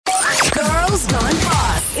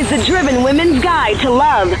the Driven Women's Guide to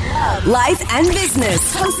Love, Life and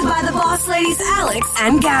Business, hosted by the boss ladies Alex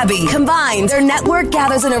and Gabby. Combined, their network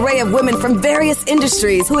gathers an array of women from various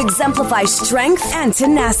industries who exemplify strength and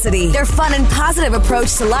tenacity. Their fun and positive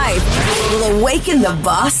approach to life will awaken the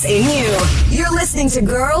boss in you. You're listening to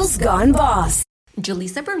Girls Gone Boss.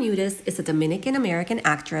 Julissa Bermudez is a Dominican-American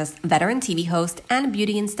actress, veteran TV host, and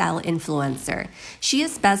beauty and style influencer. She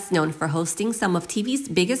is best known for hosting some of TV's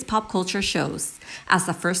biggest pop culture shows. As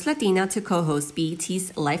the first Latina to co-host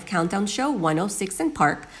BET's Life Countdown show 106 in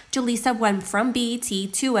Park, Julissa went from BET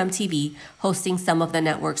to MTV, hosting some of the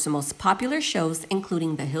network's most popular shows,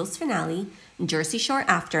 including The Hills Finale, Jersey Shore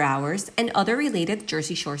After Hours, and other related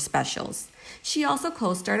Jersey Shore specials. She also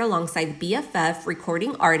co-starred alongside BFF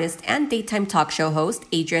recording artist and daytime talk show host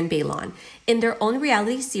Adrienne Bailon in their own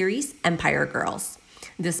reality series, Empire Girls.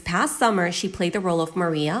 This past summer, she played the role of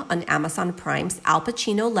Maria on Amazon Prime's Al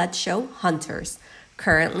Pacino-led show Hunters.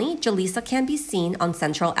 Currently, Julissa can be seen on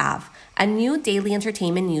Central Ave, a new daily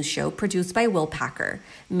entertainment news show produced by Will Packer.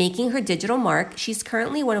 Making her digital mark, she's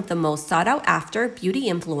currently one of the most sought-out-after beauty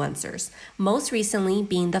influencers, most recently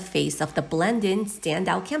being the face of the Blend In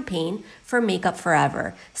Standout campaign for Makeup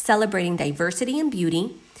Forever, celebrating diversity in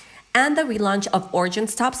beauty, and the relaunch of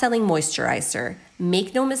Origin's top-selling moisturizer.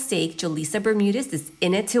 Make no mistake, Julissa Bermudez is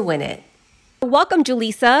in it to win it. Welcome,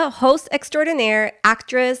 Julissa, host extraordinaire,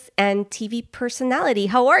 actress, and TV personality.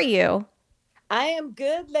 How are you? I am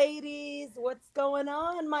good, ladies. What's going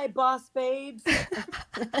on, my boss babes?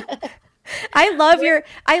 I love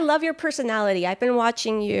your personality. I've been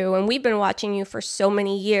watching you, and we've been watching you for so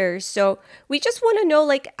many years. So we just want to know,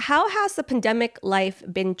 how has the pandemic life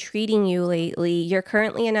been treating you lately? You're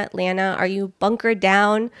currently in Atlanta. Are you bunkered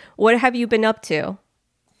down? What have you been up to?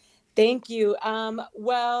 Thank you.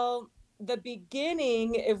 Well, the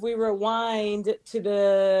beginning, if we rewind to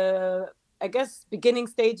the, beginning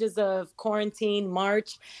stages of quarantine,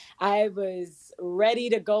 March, I was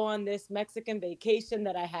ready to go on this Mexican vacation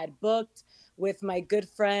that I had booked with my good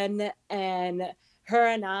friend, and her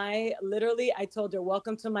and I told her,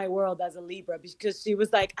 welcome to my world as a Libra, because she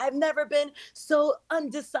was like, I've never been so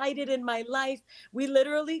undecided in my life. We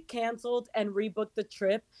literally canceled and rebooked the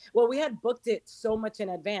trip. Well, we had booked it so much in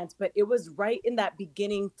advance, but it was right in that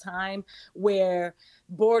beginning time where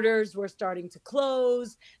borders were starting to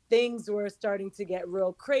close. Things were starting to get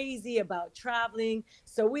real crazy about traveling.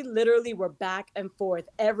 So we literally were back and forth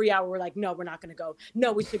every hour. We're like, no, we're not going to go.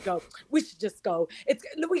 No, we should go. We should just go.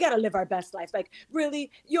 We got to live our best life. Like,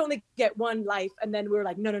 really, you only get one life. And then we were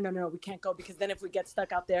like, no, we can't go, because then if we get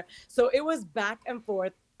stuck out there. So it was back and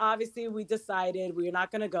forth. Obviously, we decided we were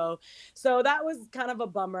not going to go. So that was kind of a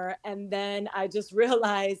bummer. And then I just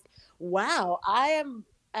realized, wow, I am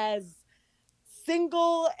as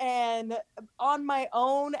single and on my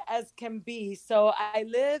own as can be. So I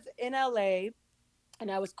live in LA, and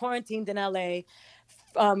I was quarantined in LA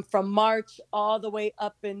from March all the way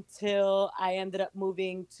up until I ended up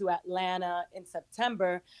moving to Atlanta in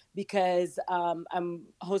September, because I'm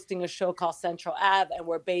hosting a show called Central Ave, and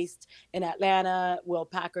we're based in Atlanta. Will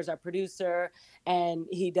Packer's our producer, and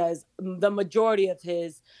he does the majority of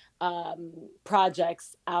his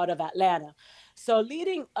projects out of Atlanta. So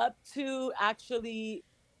leading up to actually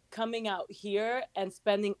coming out here and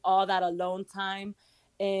spending all that alone time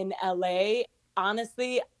in LA,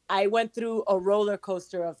 honestly, I went through a roller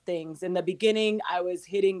coaster of things. In the beginning, I was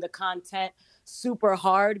hitting the content super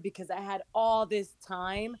hard because I had all this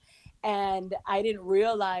time, and I didn't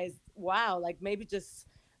realize, wow, like maybe just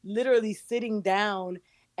literally sitting down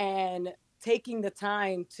and taking the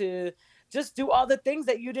time to just do all the things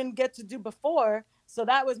that you didn't get to do before. So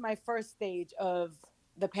that was my first stage of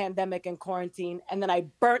the pandemic and quarantine. And then I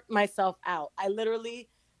burnt myself out. I literally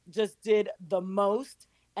just did the most,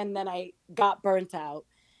 and then I got burnt out.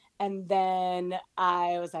 And then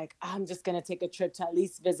I was like, I'm just going to take a trip to at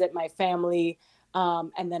least visit my family.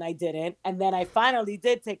 And then I didn't. And then I finally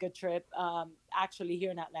did take a trip, actually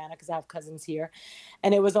here in Atlanta, because I have cousins here.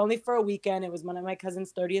 And it was only for a weekend. It was one of my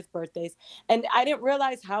cousin's 30th birthdays. And I didn't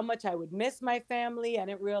realize how much I would miss my family. I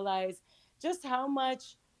didn't realize just how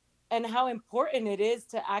much and how important it is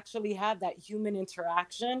to actually have that human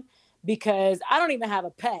interaction, because I don't even have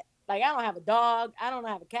a pet. Like, I don't have a dog. I don't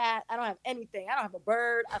have a cat. I don't have anything. I don't have a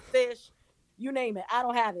bird, a fish, you name it. I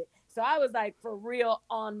don't have it. So I was like, for real,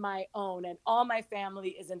 on my own. And all my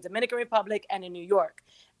family is in Dominican Republic and in New York.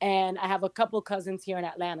 And I have a couple cousins here in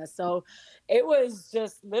Atlanta. So it was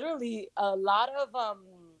just literally a lot of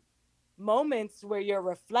moments where you're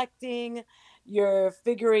reflecting, you're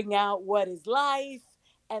figuring out what is life.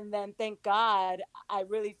 And then, thank God, I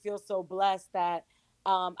really feel so blessed that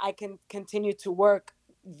I can continue to work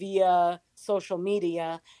via social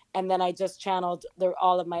media. And then I just channeled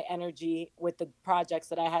all of my energy with the projects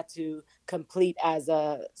that I had to complete as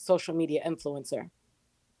a social media influencer.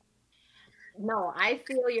 No, I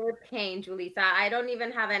feel your pain, Julissa. I don't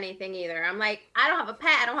even have anything either. I'm like, I don't have a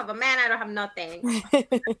pet, I don't have a man, I don't have nothing.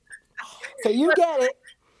 So you get it.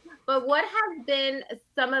 But what have been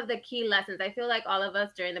some of the key lessons? I feel like all of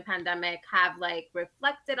us during the pandemic have like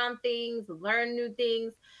reflected on things, learned new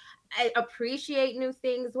things, appreciate new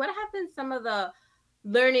things. What have been some of the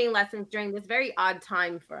learning lessons during this very odd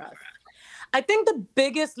time for us? I think the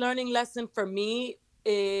biggest learning lesson for me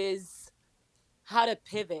is how to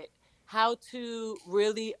pivot, how to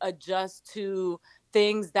really adjust to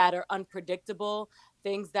things that are unpredictable,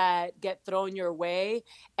 things that get thrown your way.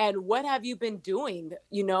 And what have you been doing?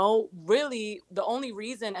 You know, really, the only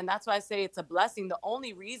reason, and that's why I say it's a blessing, the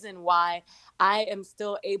only reason why I am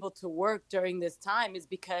still able to work during this time is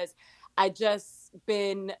because I just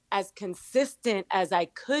been as consistent as I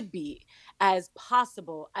could be, as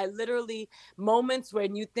possible. I literally, moments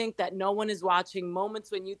when you think that no one is watching,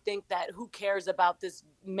 moments when you think that who cares about this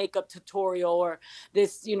makeup tutorial or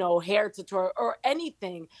this, you know, hair tutorial or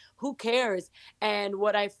anything, who cares? And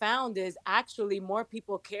what I found is actually more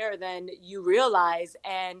people care than you realize.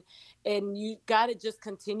 And you got to just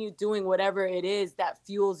continue doing whatever it is that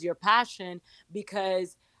fuels your passion,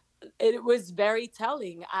 because it was very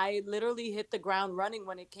telling. I literally hit the ground running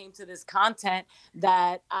when it came to this content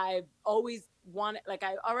that I've always wanted, like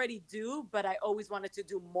I already do, but I always wanted to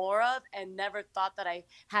do more of and never thought that I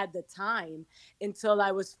had the time until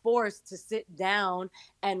I was forced to sit down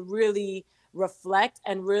and really reflect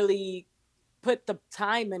and really put the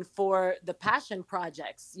time in for the passion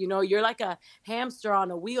projects. You know, you're like a hamster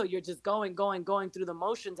on a wheel. You're just going through the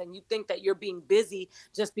motions, and you think that you're being busy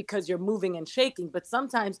just because you're moving and shaking. But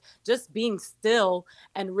sometimes just being still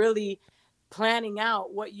and really planning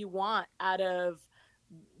out what you want out of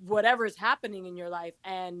whatever is happening in your life,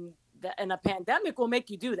 and a pandemic will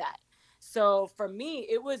make you do that. So for me,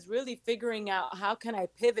 it was really figuring out how can I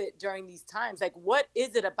pivot during these times? Like, what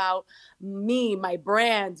is it about me, my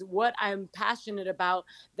brand, what I'm passionate about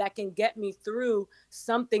that can get me through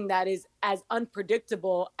something that is as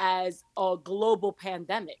unpredictable as a global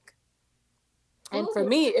pandemic? And for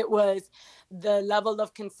me, it was the level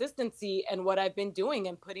of consistency and what I've been doing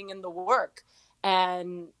and putting in the work.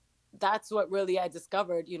 And that's what really I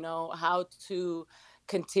discovered, you know, how to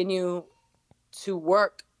continue to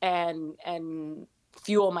work and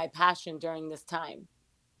fuel my passion during this time.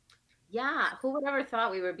 Yeah, who would ever thought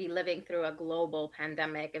we would be living through a global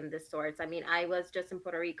pandemic of this sorts? I mean, I was just in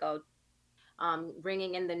Puerto Rico,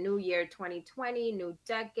 bringing in the new year 2020, new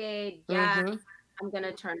decade. Yeah, Mm-hmm. I'm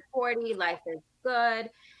gonna turn 40. Life is good,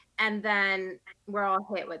 and then we're all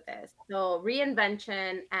hit with this. So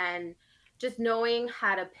reinvention and just knowing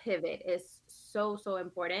how to pivot is so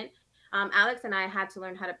important. Alex and I had to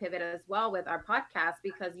learn how to pivot as well with our podcast,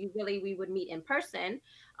 because usually we would meet in person,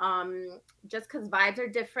 just because vibes are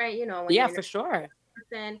different, you know, when Yeah, you're in for sure.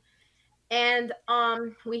 person. And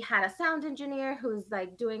we had a sound engineer who's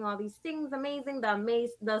like doing all these things amazing.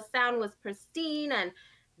 The sound was pristine. And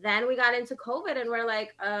then we got into COVID, and we're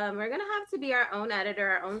like, we're gonna have to be our own editor,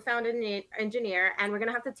 our own sound engineer, and we're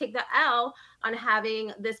gonna have to take the L on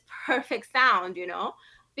having this perfect sound, you know,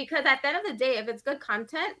 because at the end of the day, if it's good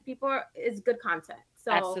content, it's good content.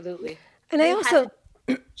 So Absolutely. And I also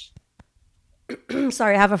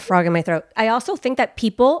sorry, I have a frog in my throat. I also think that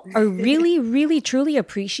people are really, really, truly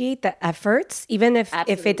appreciate the efforts, even if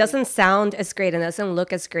it doesn't sound as great and doesn't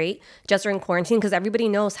look as great just during quarantine, because everybody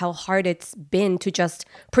knows how hard it's been to just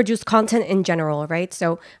produce content in general, right?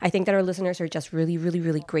 So I think that our listeners are just really, really,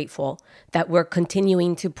 really grateful that we're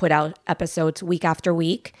continuing to put out episodes week after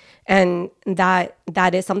week. And that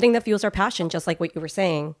is something that fuels our passion, just like what you were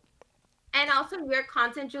saying. And also, your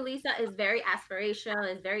content, Julissa, is very aspirational,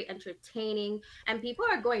 is very entertaining, and people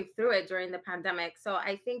are going through it during the pandemic. So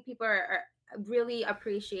I think people are really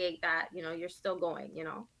appreciate that, you know, you're still going, you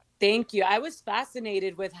know. Thank you. I was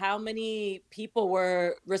fascinated with how many people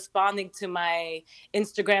were responding to my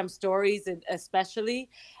Instagram stories, and especially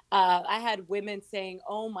I had women saying,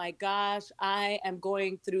 "Oh my gosh, I am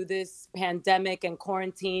going through this pandemic and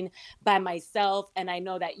quarantine by myself, and I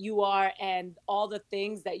know that you are, and all the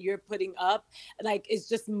things that you're putting up, like, it's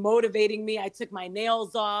just motivating me. I took my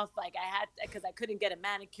nails off, like I had, because I couldn't get a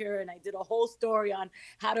manicure, and I did a whole story on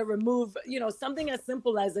how to remove, you know, something as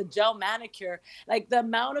simple as a gel manicure." Like, the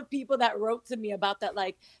amount of people that wrote to me about that,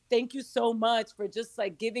 like, thank you so much for just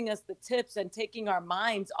like giving us the tips and taking our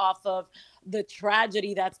minds off of the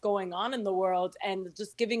tragedy that's going on in the world and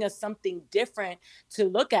just giving us something different to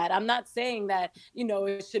look at. I'm not saying that,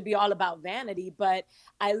 it should be all about vanity, but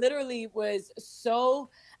I literally was so,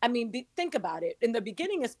 I mean, think about it. In the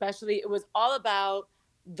beginning, especially, it was all about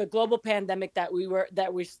the global pandemic that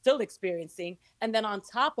we're still experiencing. And then on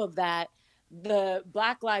top of that, the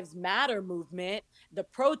Black Lives Matter movement, the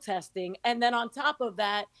protesting, and then on top of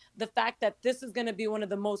that, the fact that this is going to be one of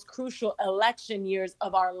the most crucial election years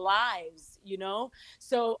of our lives.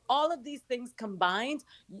 So all of these things combined,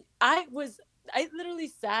 I literally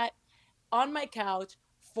sat on my couch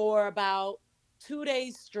for about 2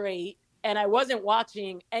 days straight, and I wasn't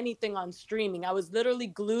watching anything on streaming. I was literally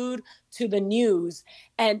glued to the news,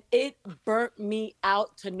 and it burnt me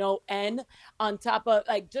out to no end. On top of,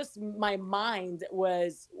 like, just my mind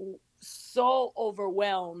was so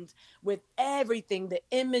overwhelmed with everything, the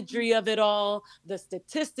imagery of it all, the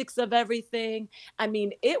statistics of everything. I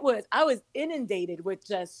mean, I was inundated with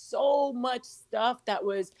just so much stuff that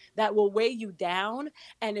will weigh you down.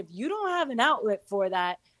 And if you don't have an outlet for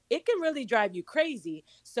that, it can really drive you crazy.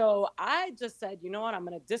 So I just said, you know what, I'm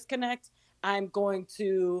going to disconnect. I'm going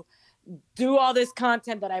to do all this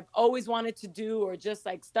content that I've always wanted to do, or just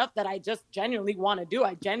like stuff that I just genuinely want to do.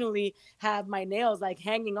 I genuinely have my nails like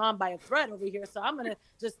hanging on by a thread over here. So I'm going to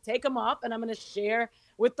just take them off, and I'm going to share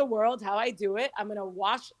with the world how I do it. I'm going to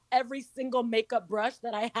wash every single makeup brush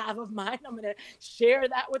that I have of mine. I'm going to share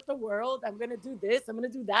that with the world. I'm going to do this. I'm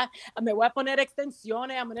going to do that. Me voy a poner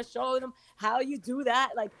extensiones. I'm going to show them how you do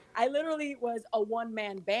that. Like, I literally was a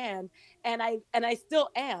one-man band, and I still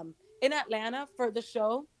am. In Atlanta for the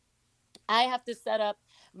show, I have to set up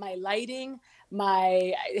my lighting,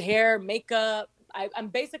 my hair, makeup. I'm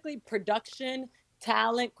basically production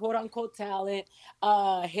talent, quote unquote talent,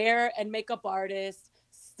 hair and makeup artist,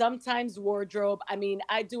 sometimes wardrobe. I mean,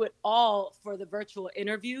 I do it all for the virtual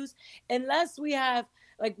interviews, unless we have,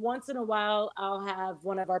 like, once in a while, I'll have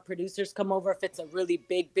one of our producers come over if it's a really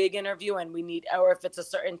big interview and we need, or if it's a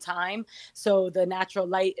certain time, so the natural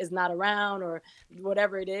light is not around or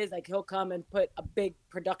whatever it is, like, he'll come and put a big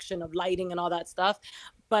production of lighting and all that stuff.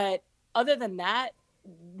 But other than that,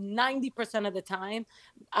 90% of the time,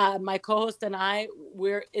 my co-host and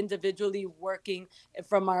we're individually working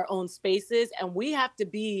from our own spaces, and we have to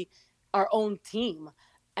be our own team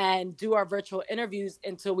and do our virtual interviews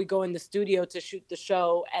until we go in the studio to shoot the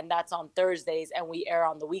show. And that's on Thursdays, and we air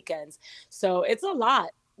on the weekends. So it's a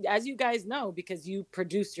lot, as you guys know, because you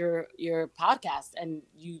produce your podcast, and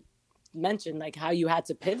you mentioned like how you had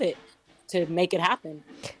to pivot to make it happen.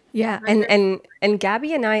 Yeah, and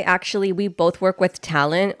Gabby and I actually, we both work with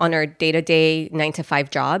talent on our day-to-day 9 to 5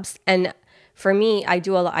 jobs. And for me, I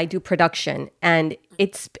do production, and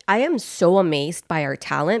I am so amazed by our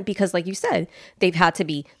talent, because like you said, they've had to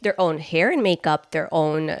be their own hair and makeup, their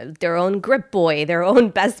own grip boy, their own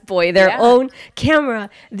best boy, their own camera.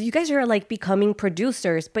 You guys are like becoming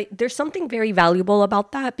producers, but there's something very valuable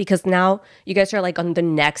about that, because now you guys are like on the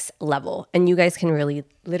next level, and you guys can really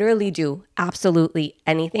literally do absolutely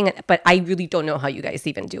anything. But I really don't know how you guys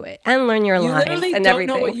even do it, and learn your lines and everything. You don't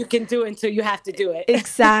know what you can do until you have to do it.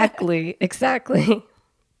 Exactly.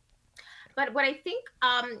 But what I think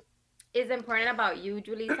is important about you,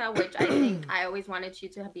 Julissa, which I think I always wanted you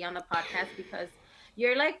to be on the podcast, because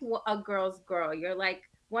you're like a girl's girl. You're like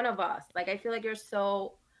one of us. Like, I feel like you're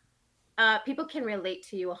so, people can relate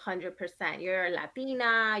to you 100%. You're a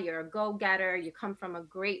Latina, you're a go-getter, you come from a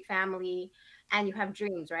great family, and you have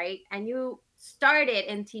dreams, right? And you started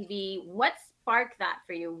in TV. What sparked that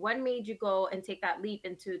for you? What made you go and take that leap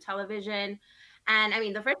into television? And I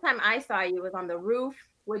mean, the first time I saw you was on The Roof,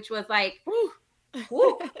 which was like, whew,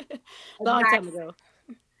 long time ago.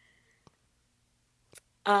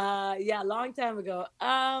 Long time ago.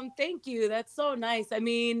 Thank you. That's so nice. I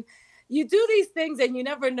mean, you do these things and you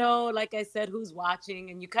never know, like I said, who's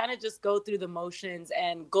watching, and you kind of just go through the motions,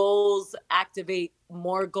 and goals activate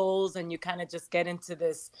more goals, and you kind of just get into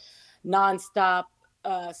this nonstop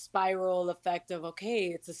spiral effect of, okay,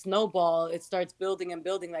 it's a snowball. It starts building and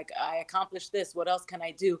building. Like, I accomplished this. What else can I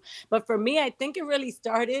do? But for me, I think it really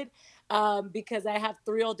started because I have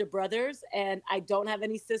 3 older brothers and I don't have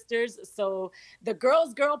any sisters. So the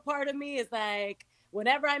girl part of me is like,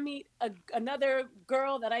 whenever I meet another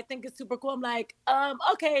girl that I think is super cool, I'm like,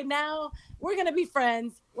 okay, now we're going to be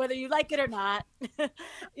friends, whether you like it or not.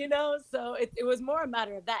 So it was more a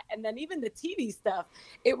matter of that. And then even the TV stuff,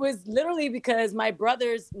 it was literally because my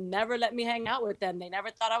brothers never let me hang out with them. They never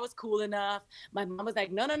thought I was cool enough. My mom was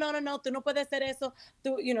like, no, no, no, no, no, tú no puedes hacer eso.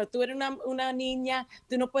 Tú eres una niña.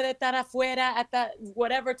 Tú no puedes estar afuera at that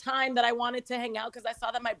whatever time that I wanted to hang out, because I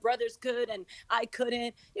saw that my brothers could and I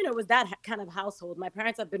couldn't. It was that kind of household. My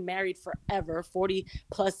parents have been married forever, 40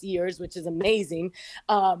 plus years, which is amazing.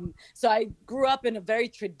 So I grew up in a very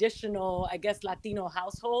traditional, I guess, Latino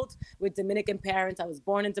household with Dominican parents. I was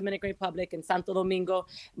born in Dominican Republic in Santo Domingo,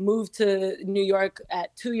 moved to New York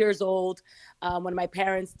at 2 years old when my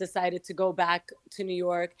parents decided to go back to New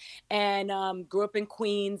York, and grew up in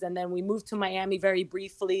Queens. And then we moved to Miami very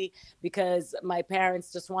briefly because my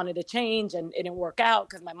parents just wanted to change, and it didn't work out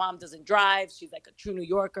because my mom doesn't drive. She's like a true New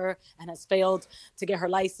Yorker and has failed to get her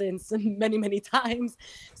license many, many times.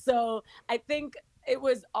 So I think it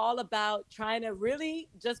was all about trying to really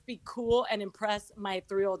just be cool and impress my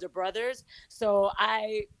 3 older brothers. So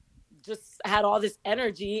I just had all this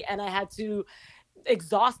energy and I had to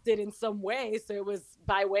exhaust it in some way. So it was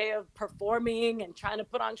by way of performing and trying to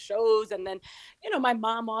put on shows. And then, my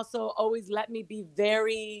mom also always let me be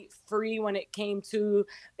very free when it came to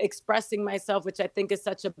expressing myself, which I think is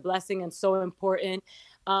such a blessing and so important.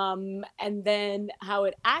 And then how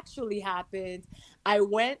it actually happened, I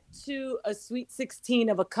went to a sweet 16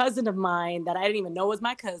 of a cousin of mine that I didn't even know was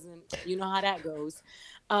my cousin. You know how that goes.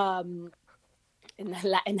 In the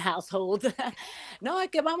Latin household. No, es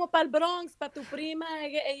que vamos para el Bronx, para tu prima,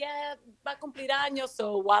 ella va a cumplir años.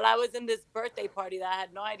 So while I was in this birthday party that I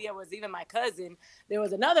had no idea was even my cousin, there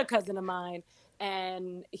was another cousin of mine,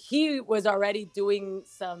 and he was already doing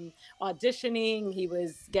some auditioning. He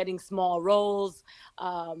was getting small roles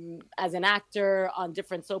as an actor on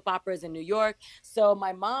different soap operas in New York. So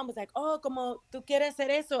my mom was like, oh, como tú quieres hacer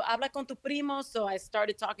eso, habla con tu primo. So I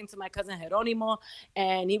started talking to my cousin Jerónimo,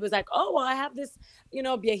 and he was like, oh, well, I have this,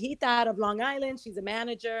 viejita out of Long Island. She's a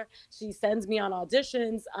manager. She sends me on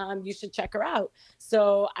auditions. You should check her out.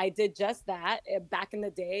 So I did just that. Back in the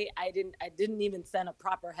day, I didn't even send a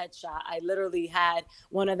proper headshot. I literally had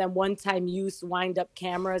one of them one-time use wind-up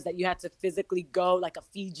cameras that you had to physically go, like a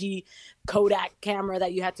Fiji Kodak camera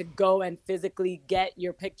that you had to go and physically get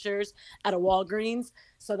your pictures at a Walgreens.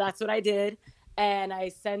 So that's what I did. And I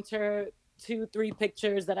sent her 2-3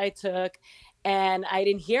 pictures that I took, and I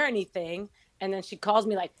didn't hear anything. And then she calls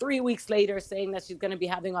me like 3 weeks later saying that she's going to be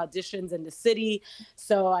having auditions in the city.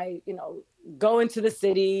 So I, go into the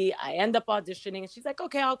city. I end up auditioning, and she's like,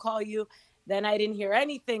 okay, I'll call you. Then I didn't hear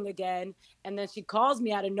anything again. And then she calls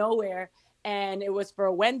me out of nowhere, and it was for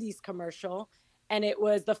a Wendy's commercial. And it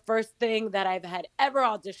was the first thing that I've had ever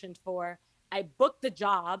auditioned for. I booked the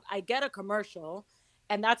job. I get a commercial.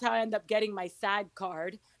 And that's how I end up getting my SAG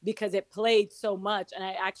card, because it played so much. And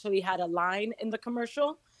I actually had a line in the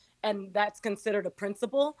commercial, and that's considered a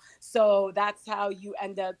principal. So that's how you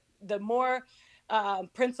end up, the more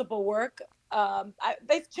principal work.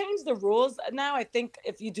 They've changed the rules now. I think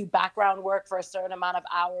if you do background work for a certain amount of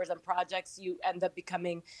hours and projects, you end up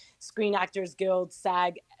becoming Screen Actors Guild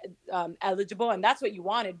SAG eligible. And that's what you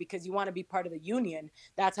wanted, because you want to be part of the union.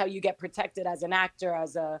 That's how you get protected as an actor,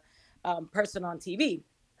 as a person on TV.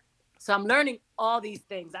 So I'm learning all these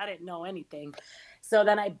things. I didn't know anything. So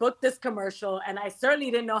then I booked this commercial, and I certainly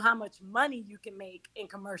didn't know how much money you can make in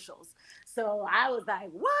commercials. So I was like,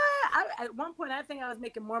 what? At one point, I think I was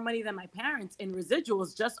making more money than my parents in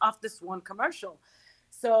residuals just off this one commercial.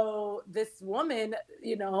 So this woman,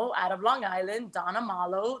 out of Long Island, Donna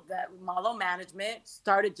Malo, that Malo Management,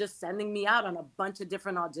 started just sending me out on a bunch of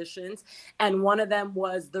different auditions. And one of them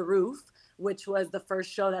was The Roof, which was the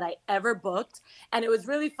first show that I ever booked. And it was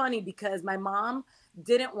really funny because my mom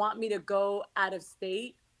didn't want me to go out of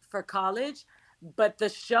state for college. But the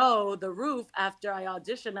show, The Roof, after I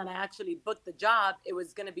auditioned and I actually booked the job, it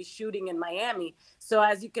was going to be shooting in Miami. So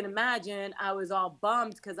as you can imagine, I was all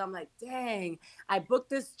bummed because I'm like, dang, I booked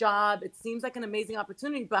this job. It seems like an amazing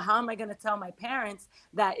opportunity, but how am I going to tell my parents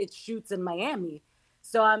that it shoots in Miami?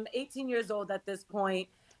 So I'm 18 years old at this point,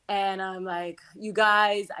 and I'm like, you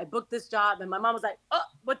guys, I booked this job. And my mom was like, oh,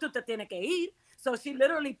 but tú te tienes que ir. So she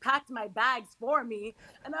literally packed my bags for me.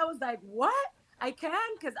 And I was like, what? I can?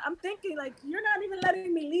 Because I'm thinking, like, you're not even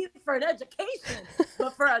letting me leave for an education,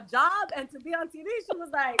 but for a job and to be on TV. She was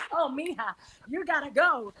like, oh, mija, you got to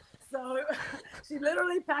go. So she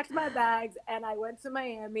literally packed my bags, and I went to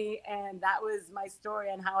Miami, and that was my story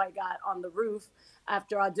on how I got on The Roof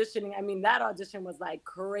after auditioning. I mean, that audition was like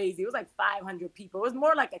crazy. It was like 500 people. It was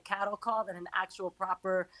more like a cattle call than an actual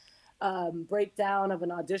proper breakdown of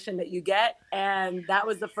an audition that you get. And that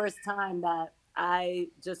was the first time that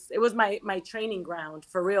it was my training ground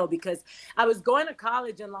for real, because I was going to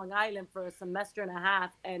college in Long Island for a semester and a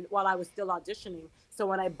half, and while I was still auditioning. So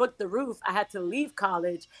when I booked the roof, I had to leave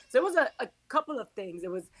college. So it was a couple of things.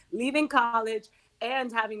 It was leaving college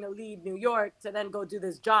and having to leave New York to then go do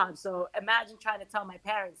this job. So imagine trying to tell my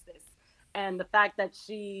parents this. And the fact that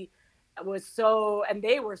and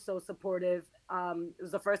they were so supportive. It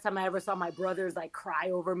was the first time I ever saw my brothers like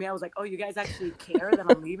cry over me. I was like, oh, you guys actually care that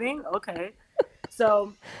I'm leaving? Okay.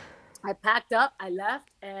 So I packed up, I left,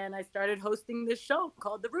 and I started hosting this show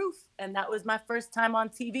called The Roof. And that was my first time on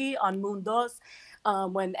TV on Mundos.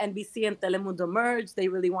 When NBC and Telemundo merged, they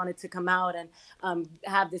really wanted to come out and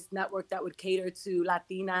have this network that would cater to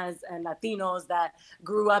Latinas and Latinos that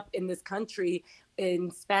grew up in this country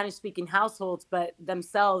in Spanish-speaking households, but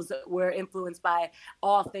themselves were influenced by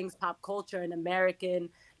all things pop culture and American,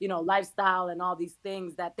 lifestyle and all these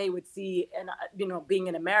things that they would see and, being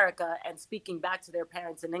in America and speaking back to their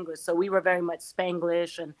parents in English. So we were very much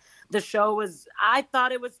Spanglish, and the show I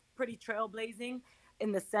thought it was pretty trailblazing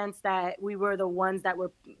in the sense that we were the ones that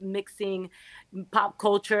were mixing pop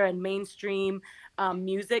culture and mainstream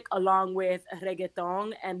music along with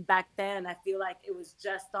reggaeton. And back then, I feel like it was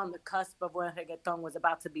just on the cusp of when reggaeton was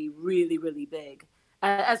about to be really, really big.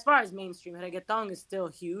 As far as mainstream, reggaeton is still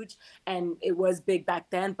huge, and it was big back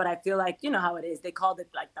then. But I feel like, you know how it is. They called it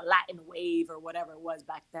like the Latin wave or whatever it was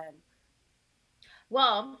back then.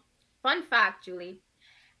 Well, fun fact, Julie.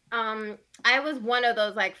 I was one of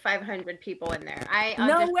those like 500 people in there.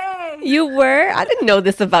 No way. You were? I didn't know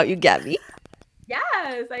this about you, Gabby.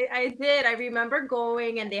 Yes, I did. I remember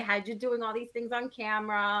going, and they had you doing all these things on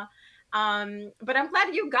camera. But I'm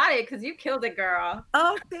glad you got it because you killed it, girl.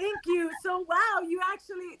 Oh, thank you. So wow,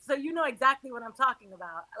 so you know exactly what I'm talking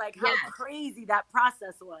about, like how crazy that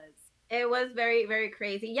process was. It was very, very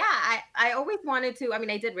crazy. Yeah, I always wanted to. I mean,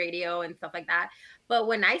 I did radio and stuff like that. But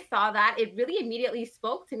when I saw that, it really immediately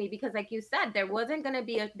spoke to me because, like you said,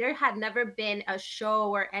 there had never been a show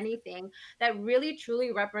or anything that really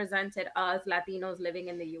truly represented us Latinos living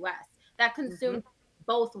in the US that consumed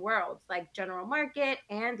both worlds, like general market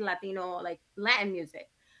and Latino, like Latin music.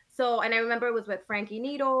 So, and I remember it was with Frankie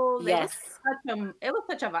Needles. Yes. It was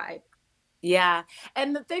such a vibe. Yeah.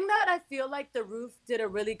 And the thing that I feel like The Roof did a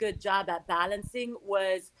really good job at balancing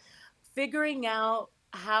was figuring out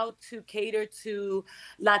how to cater to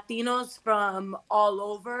Latinos from all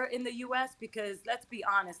over in the US, because let's be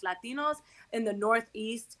honest, Latinos in the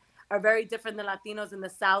Northeast are very different than Latinos in the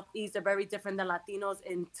Southeast, are very different than Latinos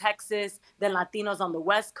in Texas, than Latinos on the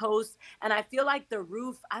West Coast. And I feel like The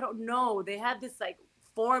Roof, I don't know, they had this like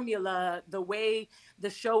formula, the way the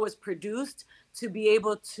show was produced, to be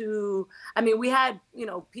able to, I mean, we had,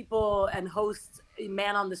 people and hosts,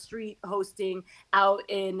 man on the street hosting out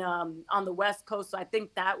in on the West Coast. So I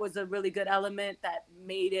think that was a really good element that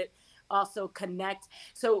made it also connect.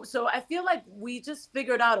 So I feel like we just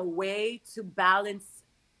figured out a way to balance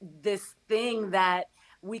this thing that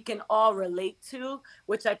we can all relate to,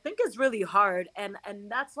 which I think is really hard. And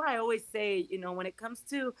that's why I always say, when it comes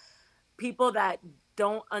to people that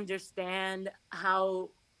don't understand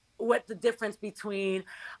what the difference between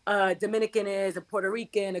a Dominican is, a Puerto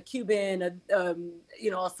Rican, a Cuban, a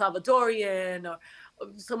Salvadorian, or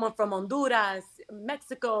someone from Honduras,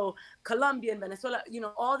 Mexico, Colombia, Venezuela,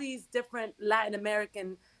 all these different Latin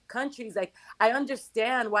American countries. Like, I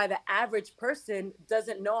understand why the average person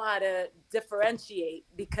doesn't know how to differentiate,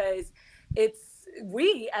 because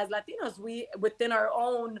we as Latinos, within our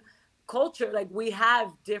own culture, like, we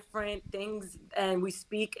have different things and we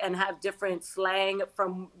speak and have different slang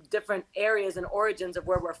from different areas and origins of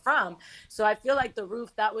where we're from. So I feel like The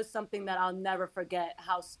Roof, that was something that I'll never forget,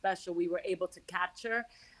 how special we were able to capture.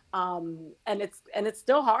 And it's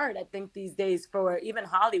still hard, I think, these days for even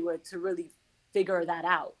Hollywood to really figure that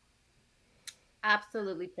out.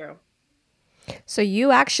 Absolutely true. So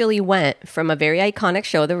you actually went from a very iconic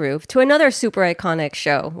show, The Roof, to another super iconic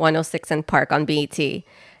show, 106 & Park on BET.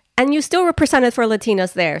 And you still represented for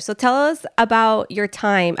Latinos there. So tell us about your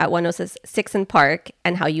time at 106 & Park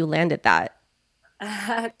and how you landed that.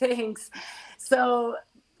 Thanks. So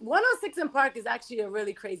 106 & Park is actually a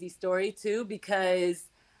really crazy story too, because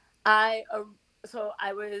I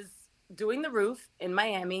was doing The Roof in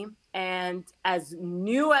Miami, and as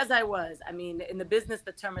new as I was, I mean, in the business,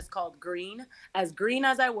 the term is called green. As green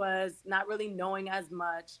as I was, not really knowing as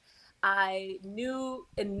much, I knew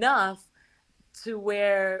enough to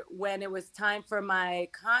where when it was time for my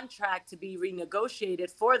contract to be renegotiated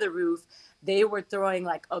for The Roof, they were throwing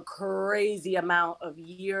like a crazy amount of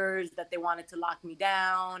years that they wanted to lock me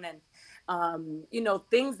down, and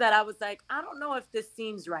things that I was like, I don't know if this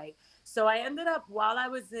seems right. So I ended up while I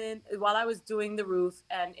was doing The Roof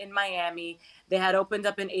and in Miami, they had opened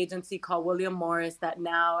up an agency called William Morris that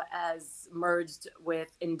now has merged with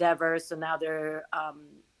Endeavor. So now they're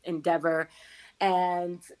Endeavor,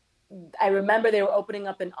 and I remember they were opening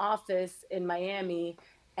up an office in Miami,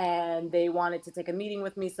 and they wanted to take a meeting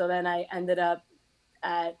with me. So then I ended up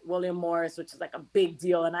at William Morris, which is like a big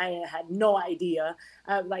deal, and I had no idea.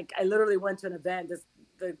 Like I literally went to an event.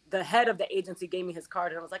 The head of the agency gave me his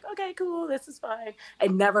card, and I was like, okay, cool, this is fine. I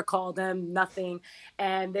never called them, nothing,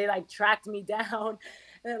 and they like tracked me down.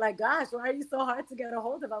 And they're like, gosh, why are you so hard to get a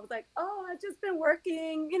hold of? I was like, oh, I've just been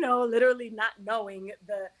working, literally not knowing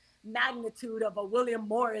the magnitude of a William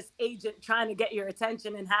Morris agent trying to get your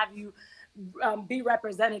attention and have you be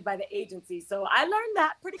represented by the agency. So I learned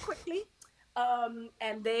that pretty quickly.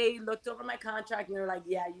 And they looked over my contract and they were like,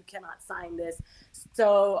 yeah, you cannot sign this.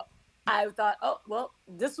 So I thought, oh, well,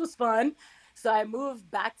 this was fun. So I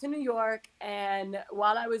moved back to New York. And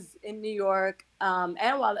while I was in New York,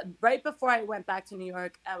 right before I went back to New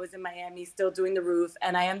York, I was in Miami still doing The Roof.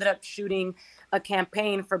 And I ended up shooting a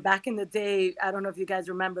campaign for back in the day. I don't know if you guys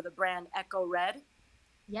remember the brand Echo Red.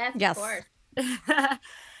 Yes, Yes. of course.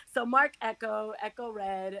 So Marc Ecko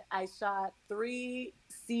Red, I shot 3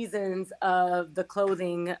 seasons of the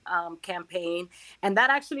clothing campaign. And that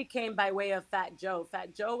actually came by way of Fat Joe.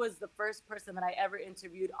 Fat Joe was the first person that I ever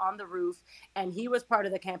interviewed on The Roof. And he was part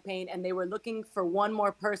of the campaign. And they were looking for one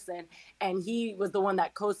more person. And he was the one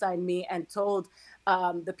that co-signed me and told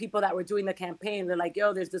the people that were doing the campaign, they're like,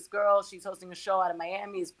 yo, there's this girl, she's hosting a show out of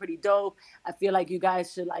Miami, it's pretty dope. I feel like you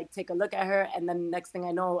guys should like take a look at her. And then next thing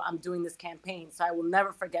I know, I'm doing this campaign. So I will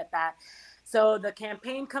never forget that. So the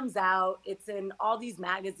campaign comes out, it's in all these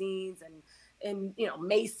magazines and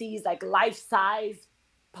Macy's, like life-size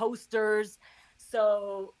posters.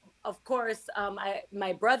 So of course,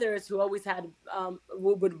 my brothers who always had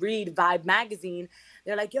would read Vibe magazine.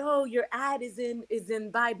 They're like, "Yo, your ad is in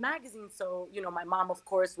Vibe magazine." So my mom, of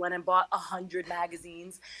course, went and bought 100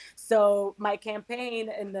 magazines. So my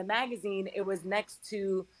campaign in the magazine, it was next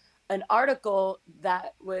to an article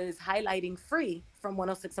that was highlighting Free from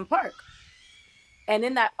 106 & Park. And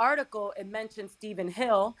in that article, it mentioned Stephen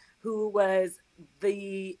Hill, who was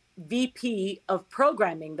the VP of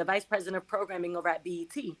programming, the vice president of programming over at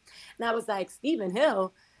BET. And I was like, Stephen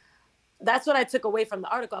Hill, that's what I took away from the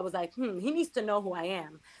article. I was like, he needs to know who I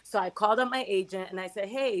am. So I called up my agent and I said,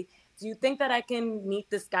 hey, do you think that I can meet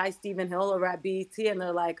this guy, Stephen Hill, over at BET? And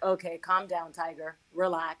they're like, okay, calm down, Tiger,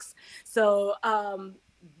 relax. So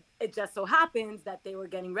it just so happens that they were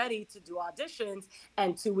getting ready to do auditions.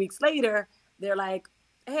 And 2 weeks later, they're like,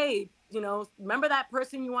 hey, remember that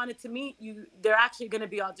person you wanted to meet? They're actually going to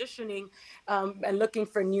be auditioning and looking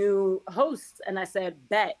for new hosts. And I said,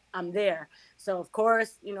 bet, I'm there. So of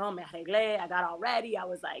course, me arreglé, I got all ready. I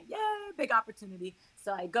was like, yeah, big opportunity.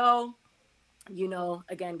 So I go,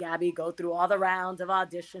 again, Gabby, go through all the rounds of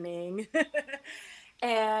auditioning.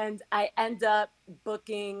 And I end up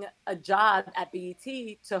booking a job at BET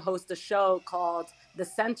to host a show called The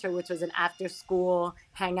Center, which was an after-school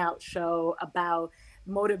hangout show about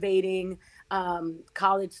motivating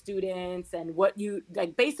college students and what you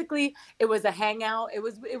like. Basically, it was a hangout. It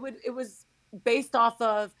was based off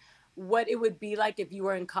of what it would be like if you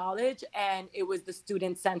were in college, and it was the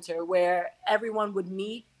student center where everyone would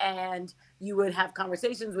meet and you would have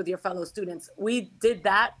conversations with your fellow students. We did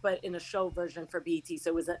that, but in a show version for BET.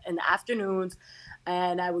 So it was in the afternoons,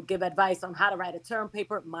 and I would give advice on how to write a term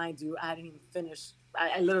paper. Mind you, I didn't even finish.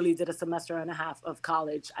 I literally did a semester and a half of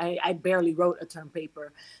college. I barely wrote a term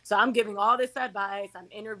paper. So I'm giving all this advice. I'm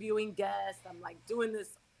interviewing guests. I'm like doing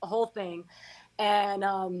this whole thing.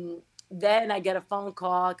 And then I get a phone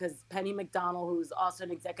call because Penny McDonald, who's also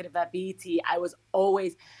an executive at BET, I was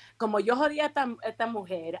always, como yo jodía esta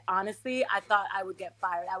mujer, honestly, I thought I would get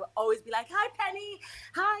fired. I would always be like, hi, Penny.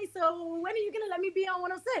 Hi, so when are you going to let me be on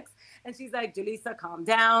 106? And she's like, Julissa, calm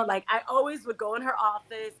down. Like, I always would go in her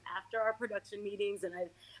office after our production meetings, and I'd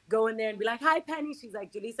go in there and be like, hi, Penny. She's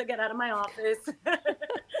like, Julissa, get out of my office.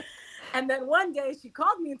 And then one day she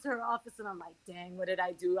called me into her office and I'm like, dang, what did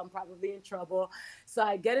I do? I'm probably in trouble. So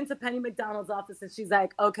I get into Penny McDonald's office and she's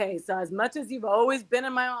like, okay, so as much as you've always been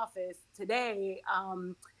in my office, today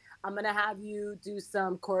I'm going to have you do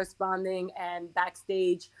some corresponding and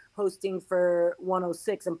backstage hosting for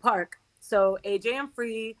 106 & Park. So AJ and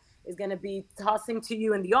Free is going to be tossing to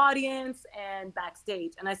you in the audience and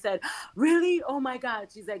backstage. And I said, really? Oh my God.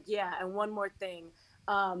 She's like, yeah. And one more thing.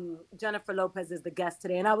 Jennifer Lopez is the guest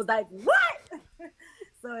today. And I was like, what?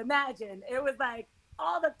 So imagine, it was like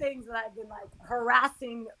all the things that I've been like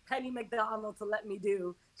harassing Penny McDonald to let me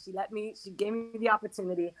do. She gave me the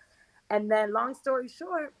opportunity. And then long story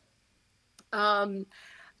short, Um,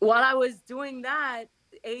 while I was doing that,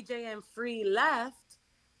 AJ and Free left,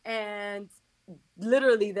 and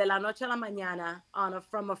literally de la noche a la mañana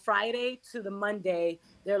from a Friday to the Monday,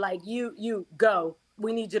 they're like, you go.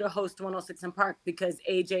 We need you to host 106 in Park because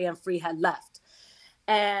AJ and Free had left.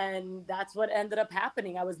 And that's what ended up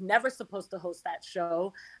happening. I was never supposed to host that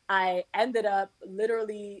show. I ended up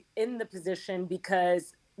literally in the position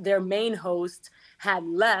because their main host had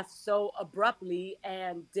left so abruptly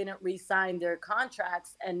and didn't re-sign their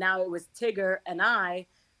contracts. And now it was Tigger and I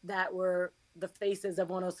that were the faces of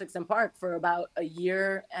 106 in Park for about a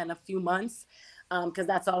year and a few months, because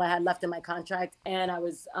that's all I had left in my contract. And I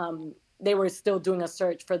was, they were still doing a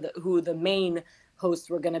search for who the main hosts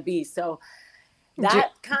were going to be. So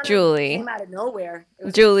that kind of came out of nowhere.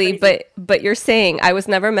 Julie, but you're saying I was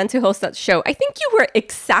never meant to host that show. I think you were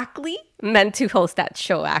exactly meant to host that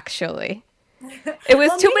show, actually. It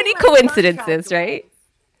was too many coincidences, right?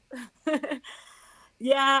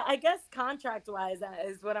 Yeah, I guess contract-wise, that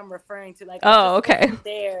is what I'm referring to. Like, oh, okay.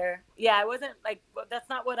 There, yeah, I wasn't like, that's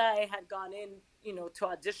not what I had gone in, to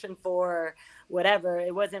audition for, or whatever.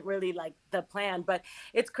 It wasn't really like the plan. But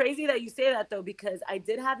it's crazy that you say that though, because I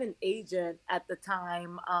did have an agent at the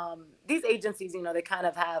time. These agencies, they kind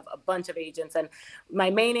of have a bunch of agents, and my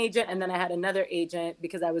main agent, and then I had another agent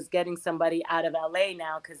because I was getting somebody out of LA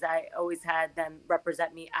now, because I always had them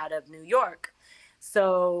represent me out of New York.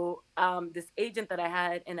 So this agent that I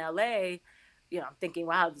had in LA, I'm thinking,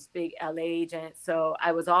 wow, this big LA agent. So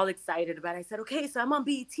I was all excited about it. I said, okay, so I'm on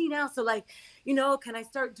BET now. So like, can I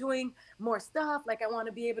start doing more stuff? Like, I want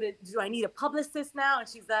to be able to, do I need a publicist now? And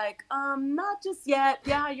she's like, not just yet.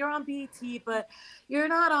 Yeah, you're on BET, but you're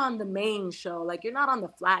not on the main show. Like, you're not on the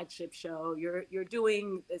flagship show. You're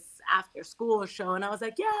doing this after school show. And I was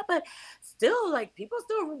like, yeah, but still, like, people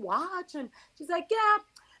still watch. And she's like, yeah,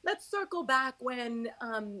 let's circle back when,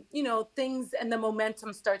 things and the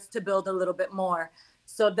momentum starts to build a little bit more.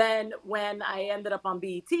 So then when I ended up on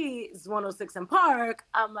BET's 106 in Park,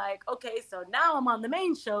 I'm like, okay, so now I'm on the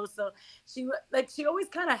main show. So she always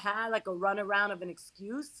kind of had like a runaround of an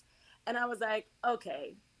excuse. And I was like,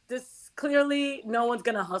 okay, this clearly no one's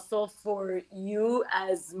going to hustle for you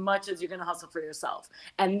as much as you're going to hustle for yourself.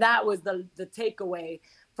 And that was the takeaway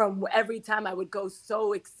from every time I would go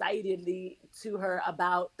so excitedly to her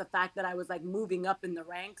about the fact that I was like moving up in the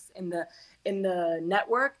ranks in the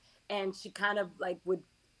network. And she kind of like would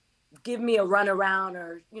give me a runaround,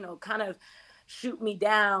 or, kind of shoot me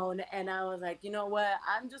down. And I was like, you know what?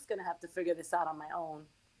 I'm just going to have to figure this out on my own.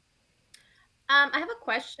 I have a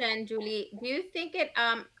question, Julie. Do you think it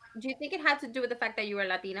had to do with the fact that you were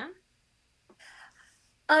Latina?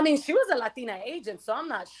 I mean, she was a Latina agent, so I'm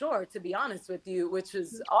not sure, to be honest with you, which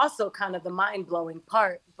was also kind of the mind-blowing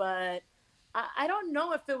part. But I don't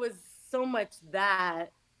know if it was so much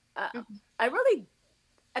that.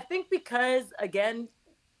 I think because, again,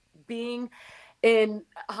 being in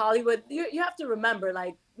Hollywood, you have to remember,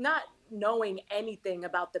 like, not knowing anything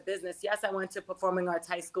about the business. Yes, I went to Performing Arts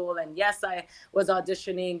High School, and yes, I was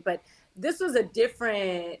auditioning, but this was a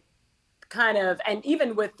different kind of, and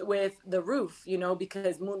even with The Roof,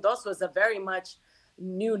 because Mundos was a very much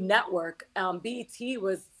new network. BET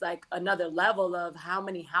was like another level of how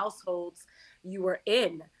many households you were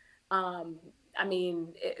in. I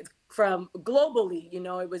mean, from globally,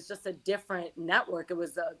 it was just a different network. It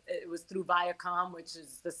was through Viacom, which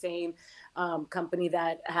is the same company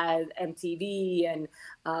that had MTV and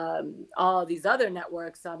all these other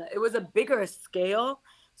networks on it. It was a bigger scale.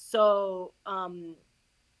 So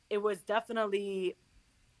it was definitely,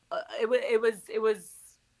 it was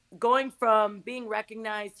going from being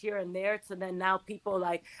recognized here and there to then now people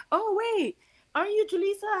like, oh, wait, aren't you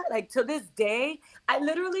Julissa? Like, to this day, I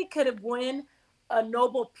literally could have won a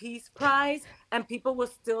Nobel Peace Prize and people will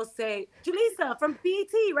still say, Julissa from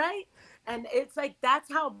BET, right? And it's like,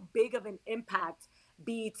 that's how big of an impact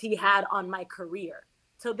BET had on my career.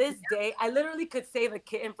 To this day, I literally could save a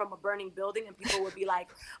kitten from a burning building and people would be like,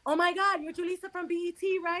 oh my God, you're Julissa from BET,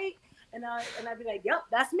 right? And I'd be like, yep,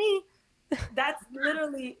 that's me. That's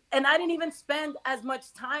literally, and I didn't even spend as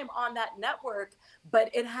much time on that network, but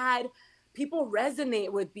it had people resonate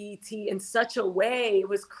with BET in such a way. It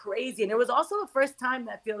was crazy. And it was also the first time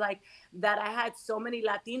that I feel like that I had so many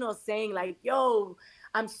Latinos saying like, yo,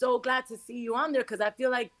 I'm so glad to see you on there. Cause I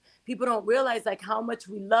feel like people don't realize like how much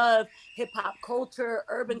we love hip hop culture,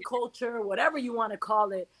 urban culture, whatever you want to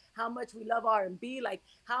call it, how much we love R&B, like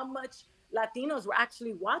how much Latinos were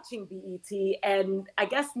actually watching BET, and I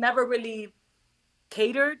guess never really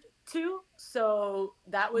catered too. So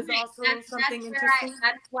that was Right. also something interesting.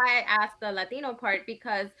 That's why I asked the Latino part,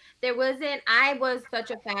 because there wasn't. I was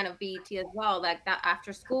such a fan of BET as well. Like that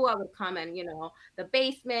after school, I would come and the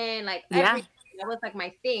basement, like Yeah. that was like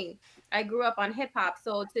my thing. I grew up on hip hop,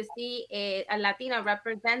 so to see a Latina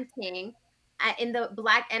representing in the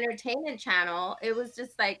Black Entertainment Channel, it was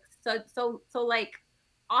just like so like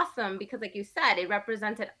awesome, because like you said, it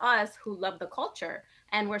represented us who love the culture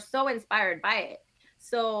and we're so inspired by it.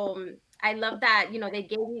 So I love that,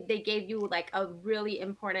 they gave you like a really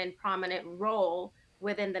important prominent role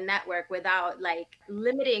within the network without like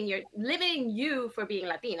limiting you for being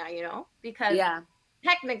Latina, because Yeah.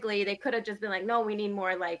 technically they could have just been like, no, we need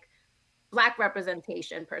more like Black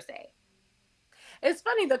representation per se. It's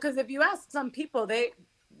funny though, because if you ask some people, they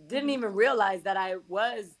didn't Mhm. even realize that I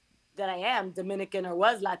am Dominican or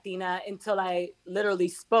was Latina until I literally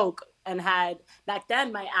spoke and had, back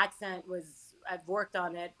then my accent was, I've worked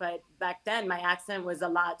on it, but back then my accent was a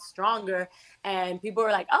lot stronger, and people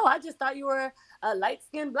were like, "Oh, I just thought you were a light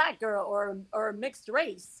skinned black girl or mixed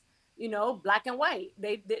race." Black and white.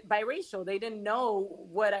 They did biracial. They didn't know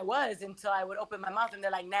what I was until I would open my mouth, and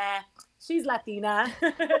they're like, "Nah, she's Latina."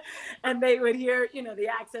 And they would hear, the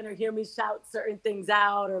accent or hear me shout certain things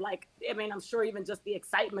out, or like, I mean, I'm sure even just the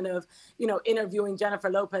excitement of, interviewing Jennifer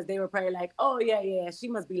Lopez, they were probably like, "Oh yeah, yeah, she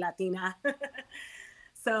must be Latina."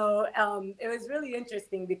 So it was really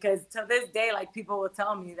interesting because to this day, like people will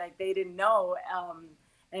tell me like they didn't know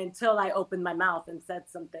until I opened my mouth and said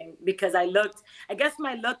something, because I guess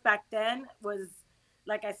my look back then was,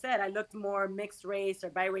 like I said, I looked more mixed race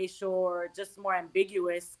or biracial or just more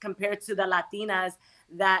ambiguous compared to the Latinas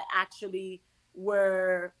that actually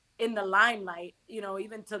were in the limelight,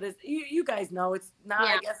 even to this, you guys know, it's now,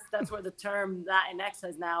 I Yeah. guess that's where the term Latinx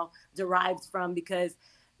has now derived from, because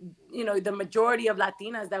the majority of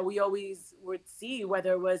Latinas that we always would see,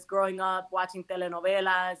 whether it was growing up watching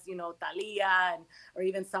telenovelas, Thalia, or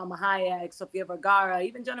even Salma Hayek, Sofia Vergara,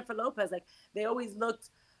 even Jennifer Lopez, like they always looked,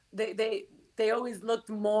 they they they always looked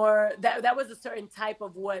more, that was a certain type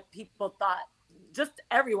of what people thought, just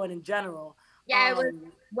everyone in general. Yeah, it was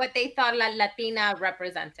Um, what they thought Latina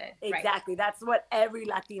represented, right? exactly, that's what every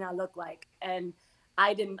Latina looked like, and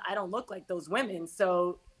I don't look like those women,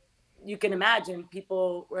 so you can imagine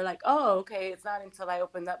people were like, "Oh, okay." It's not until I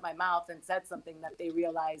opened up my mouth and said something that they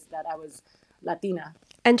realized that I was Latina.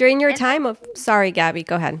 And during your And time of, sorry, Gabby,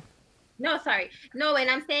 go ahead. no, sorry. No, and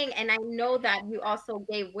I'm saying, and I know that you also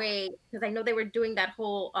gave way, because I know they were doing that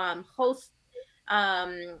whole host,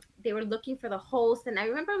 they were looking for the host, and I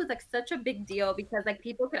remember it was like such a big deal because like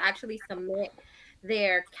people could actually submit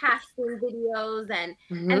their casting videos, and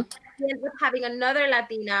Mm-hmm. we ended up having another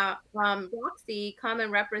Latina, Roxy, come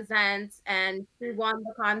and represent, and she won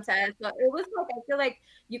the contest. So it was like, I feel like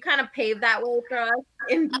you kind of paved that way for us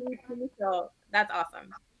in BET, so that's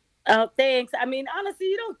awesome. Oh, thanks. I mean, honestly,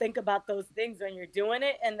 you don't think about those things when you're doing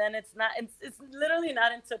it, and then it's literally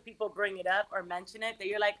not until people bring it up or mention it that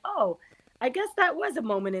you're like, "Oh, I guess that was a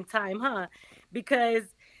moment in time, huh?" Because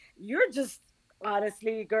you're just,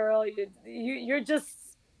 honestly, girl, you're just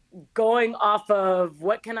going off of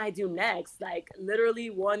what can I do next? Like literally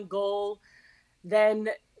one goal, then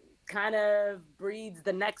kind of breeds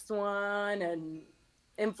the next one and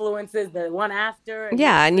influences the one after, and you're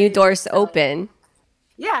Yeah, just new saying to doors yourself, open.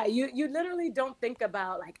 yeah, you literally don't think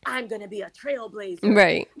about like, I'm gonna be a trailblazer.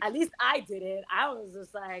 Right. At least I did it. I was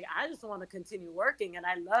just like, I just want to continue working, and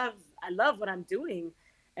I love what I'm doing,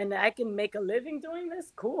 and I can make a living doing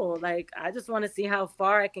this. Cool. Like I just want to see how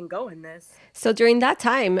far I can go in this. So during that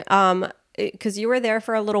time, because you were there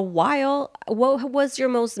for a little while, what was your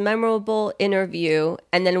most memorable interview?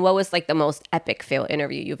 And then what was like the most epic fail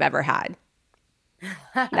interview you've ever had?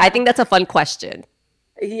 I think that's a fun question.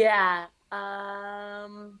 Yeah.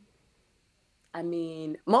 I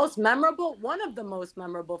mean, most memorable, one of the most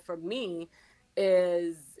memorable for me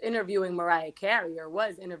is interviewing Mariah Carey, or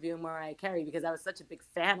was interviewing Mariah Carey, because I was such a big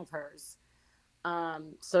fan of hers.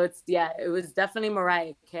 So yeah, it was definitely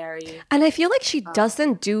Mariah Carey. And I feel like she Um,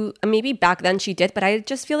 doesn't do, maybe back then she did, but I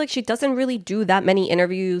just feel like she doesn't really do that many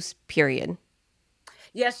interviews, period.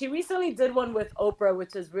 yeah, she recently did one with Oprah,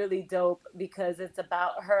 which is really dope because it's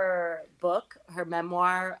about her book, her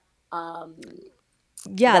memoir, um,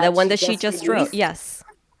 Yeah, the that one she that she just just wrote. released. Yes.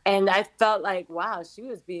 And I felt like, wow, she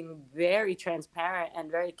was being very transparent and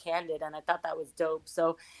very candid, and I thought that was dope.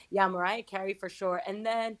 So yeah, Mariah Carey for sure. And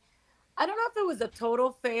then I don't know if it was a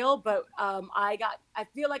total fail, but I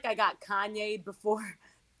feel like I got Kanye before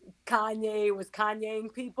Kanye was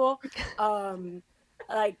Kanyeing people. Um,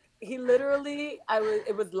 like he literally,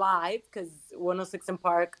 it was live because 106 in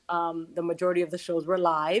Park, the majority of the shows were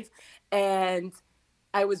live, and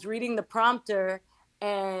I was reading the prompter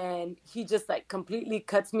and he just like completely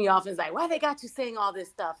cuts me off and is like, why they got you saying all this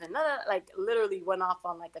stuff? And like literally went off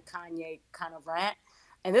on like a Kanye kind of rant.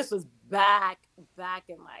 And this was back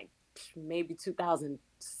in like maybe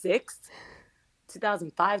 2006,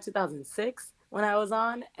 2005, 2006 when I was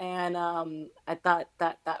on. And I thought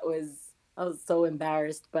I was so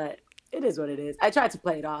embarrassed, but it is what it is. I tried to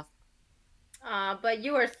play it off. But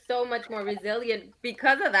you are so much more resilient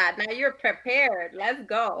because of that. Now you're prepared. Let's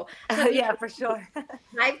go. So Yeah, for sure.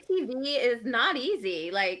 live TV is not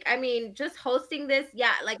easy. Like, I mean, just hosting this,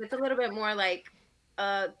 yeah, like it's a little bit more like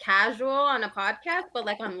casual on a podcast, but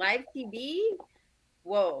like on live TV,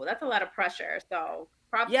 whoa, that's a lot of pressure. So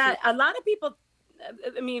props to Yeah, you. a lot of people,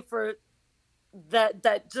 I mean, for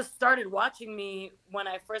that just started watching me when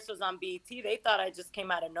I first was on BET, they thought I just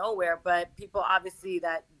came out of nowhere. But people obviously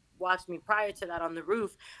that watched me prior to that on The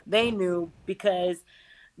Roof, they knew because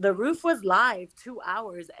The Roof was live 2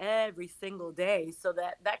 hours every single day. So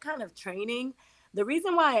that kind of training, the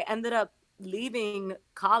reason why I ended up leaving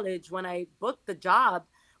college when I booked the job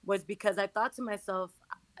was because I thought to myself,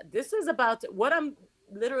 this is about what I'm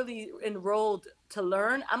literally enrolled to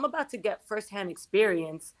learn. I'm about to get firsthand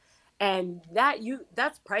experience, and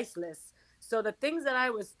that's priceless. So the things that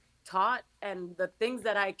I was taught and the things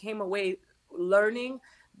that I came away learning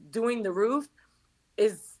doing The Roof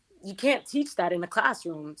is, you can't teach that in a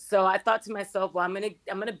classroom. So I thought to myself, well, I'm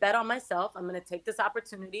gonna bet on myself. I'm gonna take this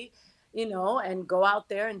opportunity, and go out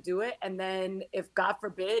there and do it. And then if God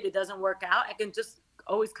forbid it doesn't work out, I can just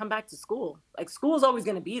always come back to school. Like school's always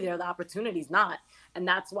gonna be there. The opportunity's not. And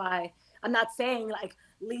that's why I'm not saying like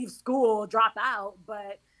leave school, drop out,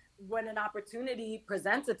 but when an opportunity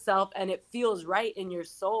presents itself and it feels right in your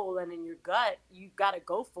soul and in your gut, you got to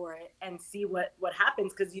go for it and see what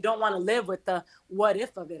happens, because you don't want to live with the what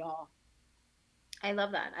if of it all. I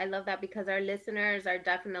love that. I love that because our listeners are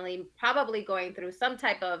definitely probably going through some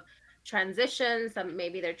type of transition. Some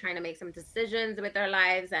maybe they're trying to make some decisions with their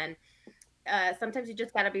lives, and sometimes you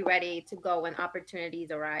just got to be ready to go when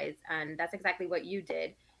opportunities arise, and that's exactly what you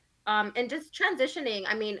did. And just transitioning,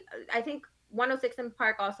 I mean, I think 106 in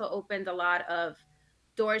Park also opened a lot of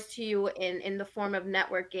doors to you in the form of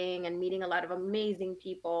networking and meeting a lot of amazing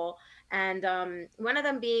people, and one of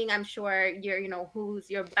them being, I'm sure you're, who's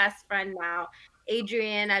your best friend now,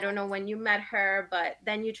 Adrienne. I don't know when you met her, but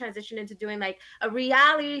then you transitioned into doing like a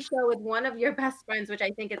reality show with one of your best friends, which I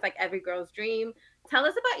think is like every girl's dream. Tell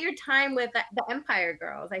us about your time with the Empire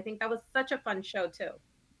Girls. I think that was such a fun show too.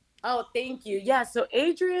 Oh, thank you. Yeah, so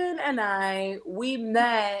Adrian and we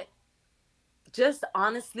met just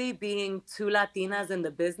honestly being two Latinas in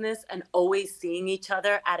the business and always seeing each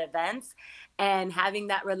other at events and having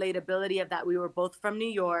that relatability of that we were both from New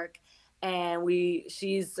York, and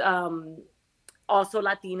she's also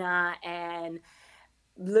Latina, and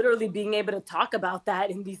literally being able to talk about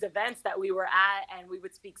that in these events that we were at, and we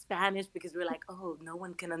would speak Spanish because we were like, oh, no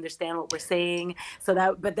one can understand what we're saying. So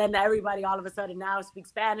that, but then everybody all of a sudden now speaks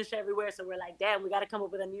Spanish everywhere. So we're like, damn, we got to come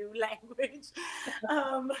up with a new language.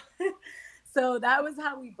 um, so that was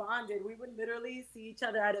how we bonded. We would literally see each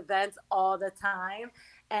other at events all the time.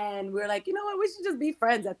 And we are like, you know what, we should just be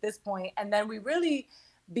friends at this point. And then we really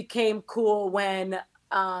became cool when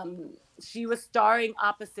she was starring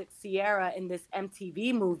opposite Sierra in this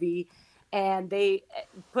MTV movie, and they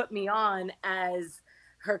put me on as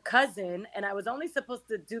her cousin, and I was only supposed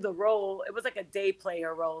to do the role. It was like a day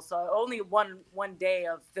player role, so only one day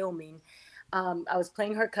of filming. I was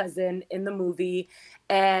playing her cousin in the movie,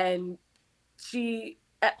 and she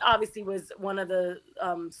obviously was one of the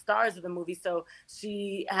stars of the movie. So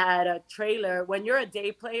she had a trailer. When you're a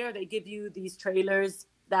day player, they give you these trailers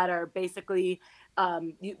that are basically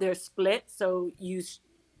they're split. So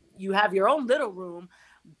you have your own little room,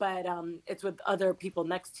 but it's with other people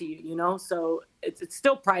next to you. So it's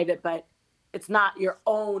still private, but it's not your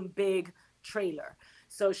own big trailer.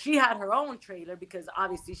 So she had her own trailer because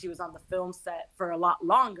obviously she was on the film set for a lot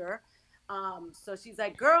longer. So she's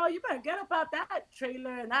like, girl, you better get up out that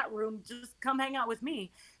trailer in that room. Just come hang out with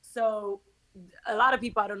me. So a lot of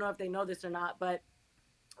people, I don't know if they know this or not, but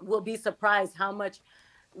will be surprised how much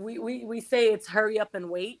we say it's hurry up and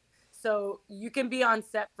wait. So you can be on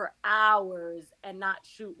set for hours and not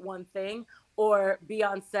shoot one thing, or be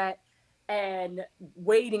on set and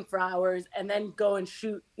waiting for hours and then go and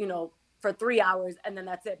shoot, for 3 hours, and then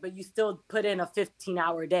that's it. But you still put in a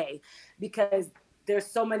 15-hour day because there's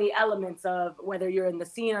so many elements of whether you're in the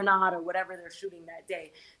scene or not, or whatever they're shooting that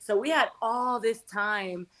day. So we had all this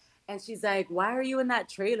time And she's like, why are you in that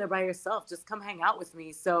trailer by yourself? Just come hang out with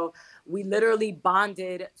me. So we literally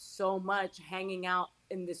bonded so much hanging out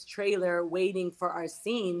in this trailer waiting for our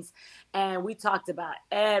scenes. And we talked about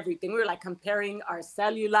everything. We were like comparing our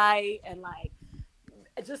cellulite and like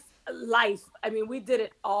just life. I mean, we did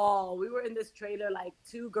it all. We were in this trailer like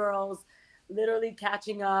two girls literally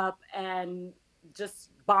catching up and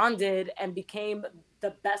just bonded and became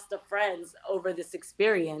the best of friends over this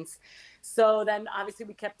experience. So then obviously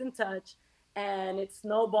we kept in touch and it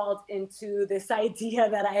snowballed into this idea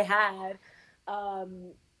that I had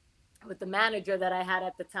um, with the manager that I had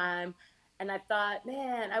at the time. And I thought,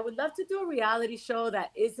 man, I would love to do a reality show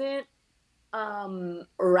that isn't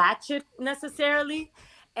ratchet necessarily,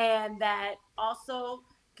 and that also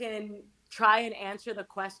can try and answer the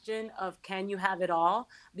question of can you have it all?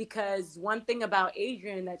 Because one thing about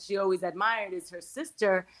Adrienne that she always admired is her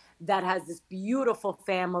sister that has this beautiful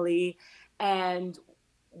family. And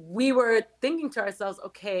we were thinking to ourselves,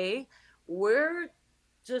 okay, we're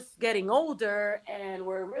just getting older and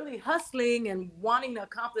we're really hustling and wanting to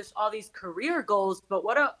accomplish all these career goals, but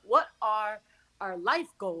what are our life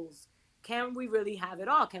goals? Can we really have it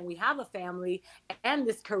all? Can we have a family and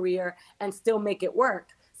this career and still make it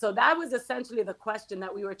work? So that was essentially the question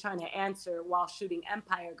that we were trying to answer while shooting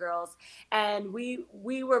Empire Girls. And we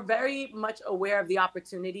were very much aware of the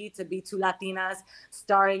opportunity to be two Latinas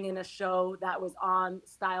starring in a show that was on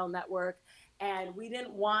Style Network. And we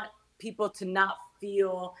didn't want people to not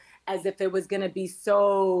feel as if it was going to be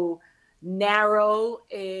so narrow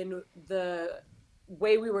in the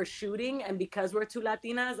way we were shooting. And because we're two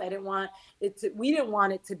Latinas, we didn't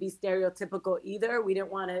want it to be stereotypical either. We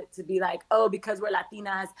didn't want it to be like, oh, because we're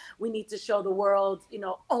Latinas, we need to show the world,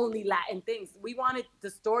 only Latin things. We wanted the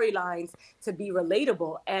storylines to be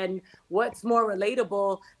relatable. And what's more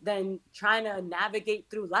relatable than trying to navigate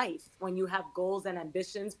through life when you have goals and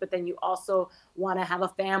ambitions, but then you also want to have a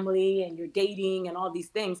family and you're dating and all these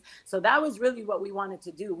things. So that was really what we wanted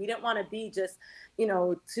to do. We didn't want to be just,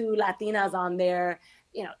 two Latinas on there,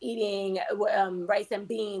 eating rice and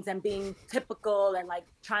beans and being typical and like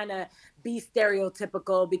trying to be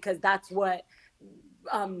stereotypical because that's what,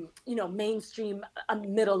 mainstream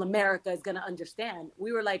middle America is going to understand.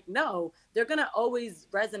 We were like, no, they're going to always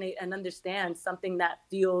resonate and understand something that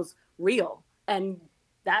feels real. And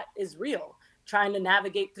that is real, trying to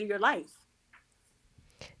navigate through your life.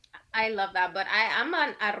 I love that, but I'm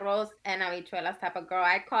an arroz and habichuelas type of girl.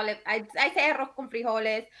 I say arroz con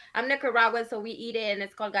frijoles. I'm Nicaraguan, so we eat it, and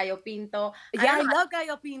it's called gallo pinto. Yeah, I love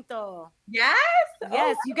gallo pinto. Yes?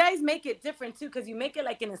 Yes, you guys make it different, too, because you make it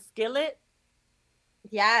like in a skillet.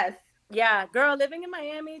 Yes. Yeah, girl, living in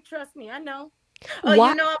Miami, trust me, I know. Oh,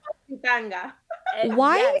 you know about fritanga.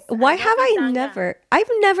 Why have I've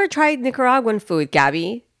never tried Nicaraguan food,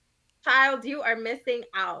 Gabby. Child, you are missing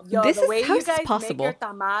out. Yo, the way you guys make your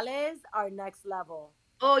tamales are next level.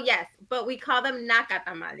 Oh, yes, but we call them naca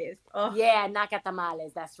tamales. Oh. Yeah, naca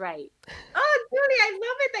tamales, that's right. Oh, Julie, I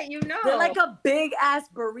love it that you know. They're like a big-ass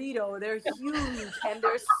burrito. They're huge, and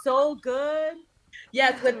they're so good.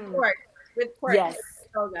 Yes, with pork. Yes. It's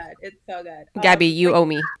so good. It's so good. Gabby, you owe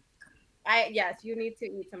me. Yes, you need to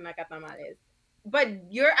eat some naca tamales. But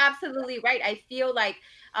you're absolutely right. I feel like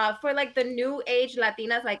for like the new age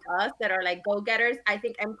Latinas like us that are like go-getters, I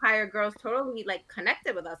think Empire Girls totally like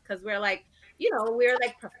connected with us because we're like, we're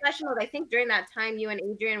like professionals. I think during that time, you and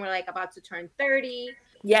Adrienne were like about to turn 30.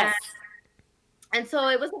 Yes. And so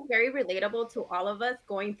it was very relatable to all of us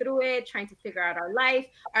going through it, trying to figure out our life,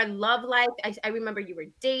 our love life. I remember you were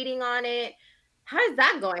dating on it. How is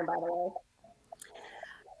that going, by the way?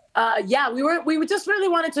 Yeah, we just really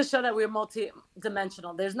wanted to show that we were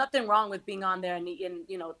multi-dimensional. There's nothing wrong with being on there and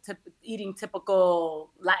eating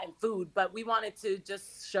typical Latin food, but we wanted to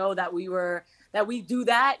just show that we do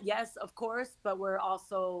that, yes, of course, but we're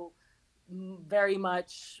also very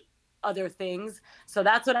much other things. So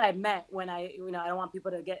that's what I meant when I don't want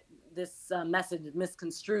people to get this message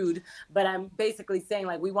misconstrued, but I'm basically saying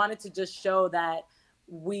like we wanted to just show that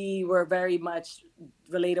we were very much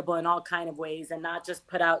relatable in all kind of ways and not just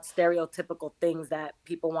put out stereotypical things that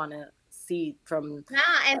people want to see from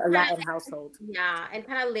a Latin household. Yeah, and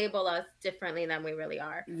kind of label us differently than we really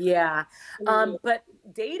are. Yeah. But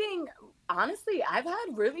dating, honestly, I've had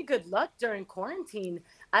really good luck during quarantine.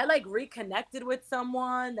 I like reconnected with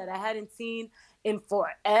someone that I hadn't seen in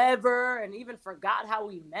forever and even forgot how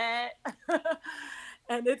we met.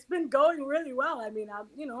 And it's been going really well. I mean,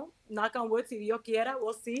 knock on wood, si Dios quiera,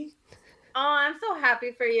 we'll see. Oh, I'm so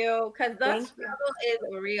happy for you because the struggle is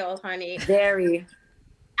real, honey. Very.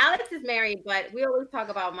 Alex is married, but we always talk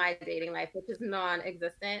about my dating life, which is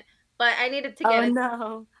non-existent. But I needed to get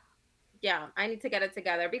Yeah, I need to get it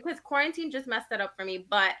together because quarantine just messed it up for me.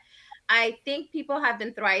 But I think people have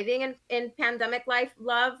been thriving in pandemic life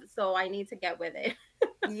love, so I need to get with it.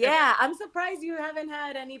 Yeah, I'm surprised you haven't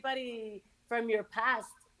had anybody from your past,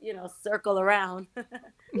 circle around. Like,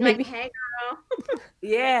 Maybe hey, girl.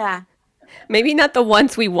 Yeah. maybe not the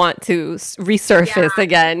ones we want to Yeah, resurface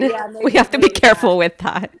again. Yeah, We maybe have to be maybe not. careful with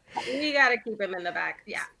that. we gotta keep him in the back.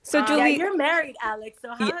 Yeah. So Yeah, Julie, you're married, Alex. So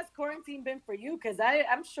y- how has quarantine been for you? Because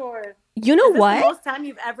I'm sure, you know is this the what? most time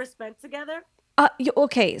you've ever spent together?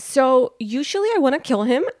 Okay, so usually I want to kill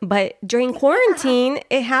him, but during quarantine,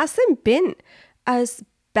 it hasn't been as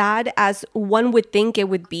bad as one would think it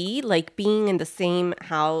would be, like being in the same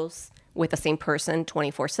house with the same person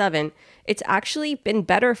 24/7. It's actually been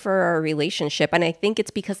better for our relationship. And I think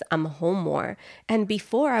it's because I'm home more. And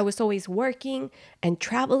before, I was always working and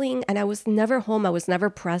traveling, and I was never home, I was never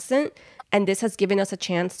present. And this has given us a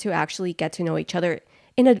chance to actually get to know each other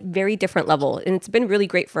in a very different level. And it's been really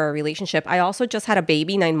great for our relationship. I also just had a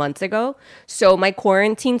baby 9 months ago. So my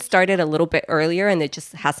quarantine started a little bit earlier and it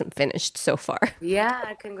just hasn't finished so far. Yeah,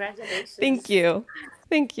 Thank congratulations. you.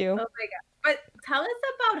 Thank you. Oh my god. But tell us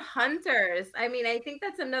about Hunters. I mean, I think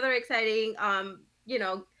that's another exciting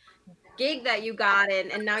gig that you got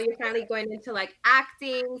and now you're finally going into like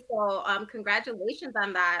acting. So congratulations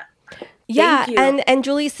on that. Yeah, Thank you. and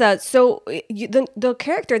Julissa, so the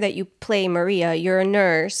character that you play, Maria, you're a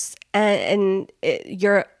nurse, and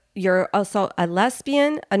you're also a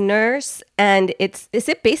lesbian, a nurse, and is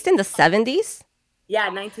it based in the 70s? Yeah,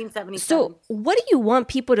 So, 1977. what do you want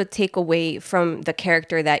people to take away from the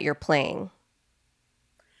character that you're playing?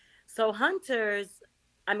 So hunters,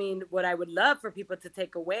 I mean, what I would love for people to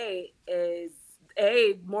take away is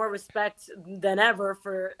a more respect than ever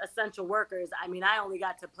for essential workers. I mean, I only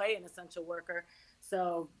got to play an essential worker,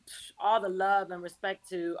 so all the love and respect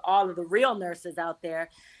to all of the real nurses out there.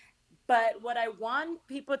 But what I want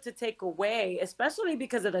people to take away, especially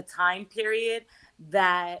because of the time period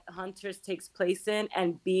that Hunters takes place in,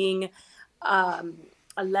 and being um,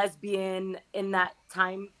 a lesbian in that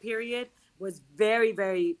time period, was very,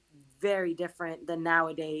 very, very different than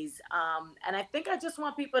nowadays. And I think I just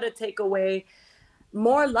want people to take away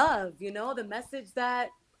more love, the message that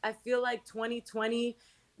I feel like 2020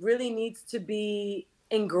 really needs to be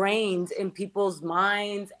ingrained in people's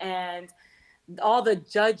minds, and all the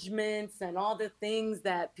judgments and all the things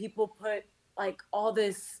that people put like all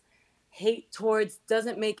this hate towards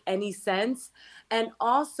doesn't make any sense. And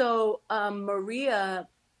also, Maria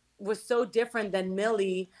was so different than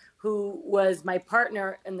Millie, who was my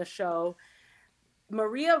partner in the show.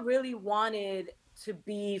 Maria really wanted to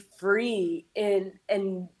be free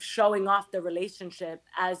in showing off the relationship,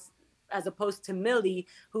 as opposed to Millie,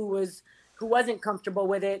 who wasn't comfortable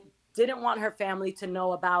with it, didn't want her family to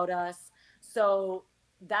know about us. So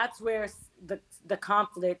that's where the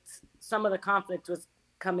conflict, some of the conflict was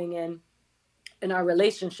coming in our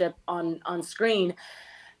relationship on screen.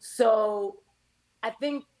 So I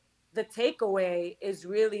think the takeaway is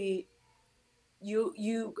really,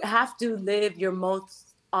 you have to live your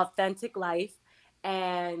most authentic life,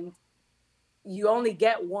 and you only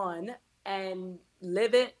get one, and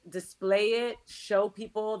live it, display it, show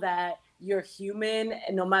people that you're human,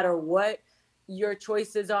 and no matter what your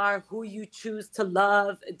choices are, who you choose to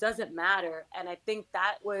love, it doesn't matter. And I think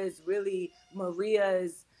that was really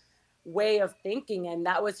Maria's way of thinking, and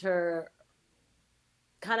that was her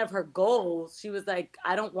kind of her goal. She was like,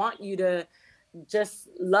 I don't want you to just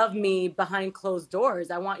love me behind closed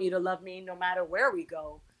doors. I want you to love me no matter where we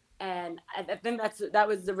go. And I think that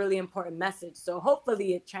was a really important message. So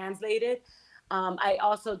hopefully it translated. I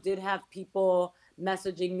also did have people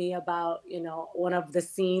messaging me about, one of the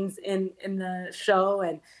scenes in the show,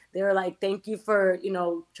 and they were like, thank you for,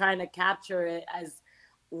 trying to capture it as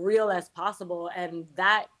real as possible. And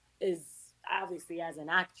that is, obviously, as an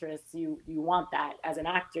actress, you want that. As an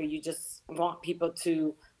actor, you just want people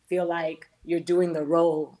to feel like you're doing the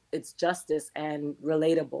role. It's justice and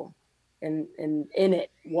relatable in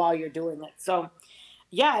it while you're doing it. So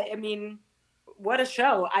yeah, I mean, what a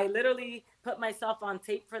show. I literally put myself on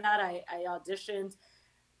tape for that. I auditioned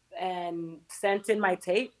and sent in my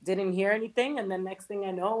tape, didn't hear anything. And then next thing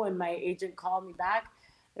I know, when my agent called me back,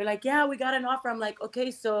 they're like, yeah, we got an offer. I'm like,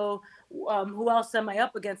 okay, so who else am I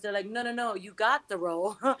up against? They're like, no, no, no, you got the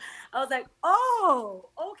role. I was like, oh,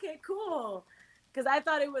 okay, cool. Because I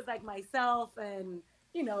thought it was like myself, and,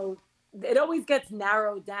 it always gets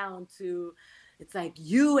narrowed down to, it's like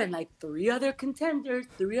you and like three other contenders,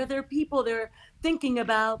 three other people they're thinking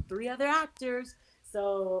about, three other actors.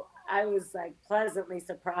 So I was like pleasantly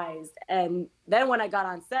surprised. And then when I got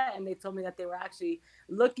on set and they told me that they were actually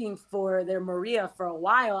looking for their Maria for a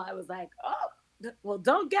while, I was like, oh, well,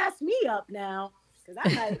 don't gas me up now, because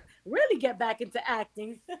I might really get back into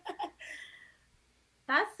acting.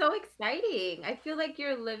 That's so exciting. I feel like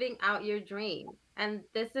you're living out your dream. And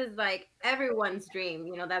this is like everyone's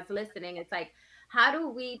dream, that's listening. It's like, how do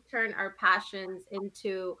we turn our passions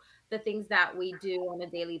into the things that we do on a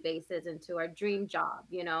daily basis, into our dream job?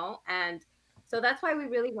 And so that's why we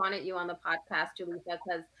really wanted you on the podcast, Julissa,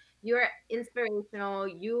 because you're inspirational.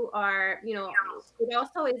 You are, it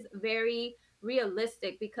also is very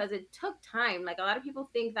realistic because it took time. Like a lot of people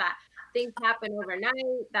think that things happen overnight,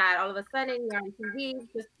 that all of a sudden you're on TV,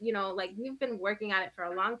 just, like you've been working at it for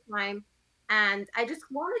a long time. And I just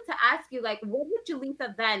wanted to ask you, like, what would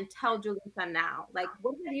Julissa then tell Julissa now? Like,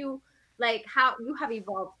 what have you, like, how you have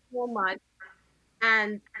evolved so much.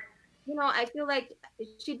 And, I feel like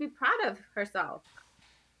she'd be proud of herself.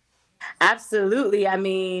 Absolutely. I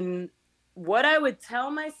mean, what I would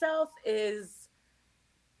tell myself is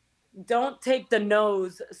don't take the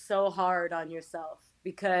nose so hard on yourself,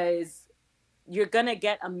 because you're going to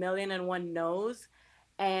get a million and one no's.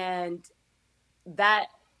 And that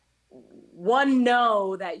one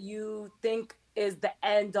no that you think is the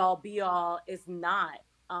end all be all is not.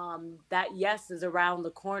 That yes is around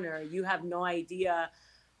the corner. You have no idea.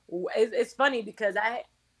 It's funny because I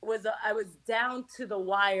was down to the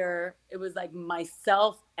wire. It was like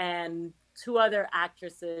myself and two other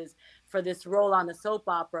actresses for this role on the soap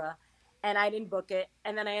opera, and I didn't book it.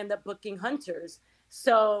 And then I ended up booking Hunters.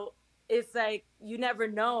 So it's like you never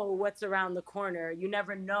know what's around the corner. You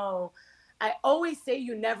never know. I always say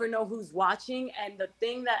you never know who's watching. And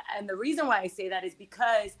the reason why I say that is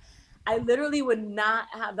because I literally would not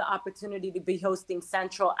have the opportunity to be hosting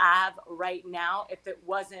Central Ave right now if it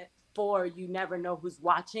wasn't for you never know who's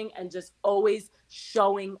watching and just always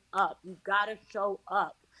showing up. You gotta show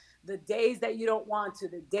up. The days that you don't want to,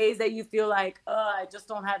 the days that you feel like, I just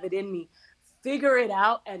don't have it in me, figure it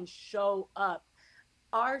out and show up.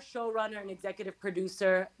 Our showrunner and executive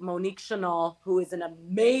producer, Monique Chanel, who is an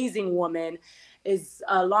amazing woman, is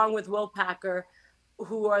along with Will Packer,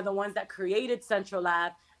 who are the ones that created Central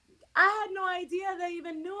Lab. I had no idea they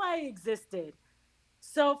even knew I existed.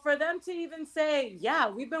 So for them to even say, yeah,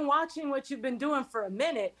 we've been watching what you've been doing for a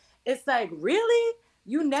minute, it's like, really?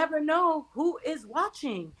 You never know who is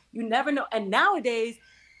watching. You never know. And nowadays,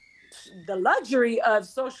 the luxury of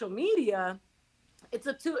social media, it's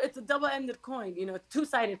a double-ended coin,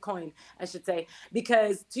 two-sided coin, I should say,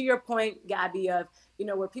 because to your point, Gabby, of,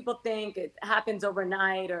 where people think it happens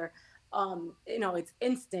overnight or, it's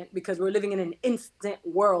instant, because we're living in an instant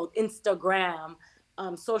world, Instagram,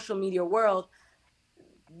 social media world.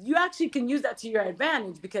 You actually can use that to your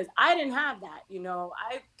advantage, because I didn't have that.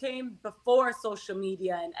 I came before social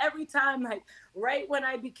media, and every time, like right when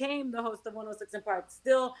I became the host of 106 & Park,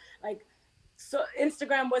 still like, so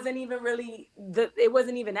Instagram wasn't even really it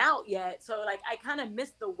wasn't even out yet. So like I kind of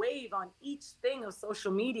missed the wave on each thing of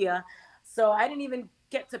social media. So I didn't even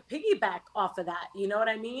get to piggyback off of that. You know what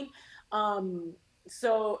I mean?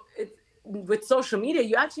 So with social media,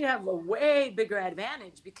 you actually have a way bigger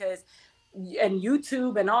advantage, because and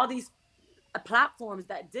YouTube and all these platforms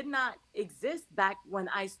that did not exist back when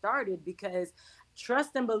I started, because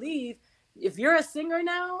trust and believe, if you're a singer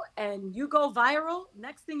now and you go viral,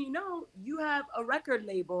 next thing you know, you have a record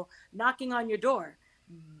label knocking on your door.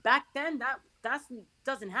 Back then, that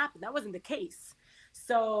doesn't happen. That wasn't the case.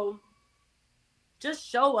 So just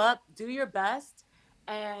show up, do your best,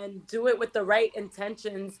 and do it with the right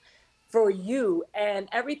intentions for you, and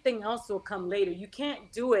everything else will come later. You can't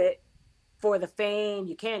do it for the fame.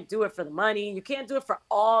 You can't do it for the money. You can't do it for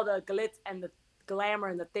all the glitz and the glamour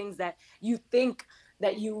and the things that you think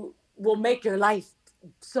that you will make your life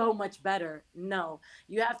so much better. No,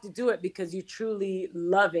 you have to do it because you truly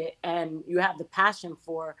love it and you have the passion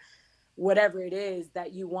for whatever it is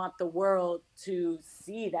that you want the world to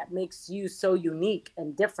see, that makes you so unique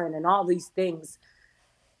and different and all these things.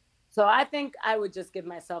 So I think I would just give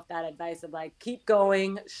myself that advice of like, keep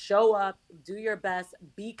going, show up, do your best,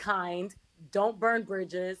 be kind, don't burn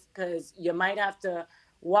bridges, because you might have to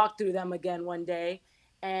walk through them again one day.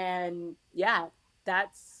 And yeah,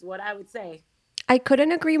 that's what I would say. I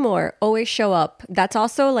couldn't agree more. Always show up. That's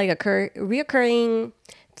also like a reoccurring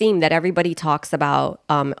theme that everybody talks about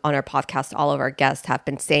on our podcast. All of our guests have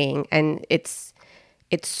been saying, and it's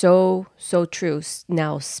so true.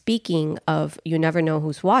 Now, speaking of, you never know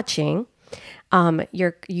who's watching.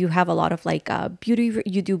 You have a lot of like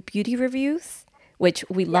you do beauty reviews, which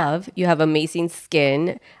we love. You have amazing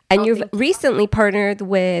skin, and you've recently partnered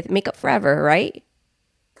with Makeup Forever, right?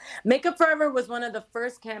 Makeup Forever was one of the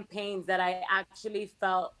first campaigns that I actually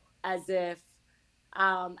felt as if,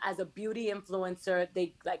 as a beauty influencer,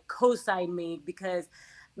 they like co-signed me because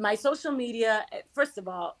my social media, first of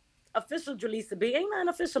all, official Julissa B ain't nothing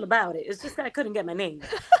official about it. It's just that I couldn't get my name.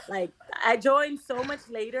 Like I joined so much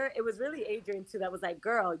later. It was really Adrian too that was like,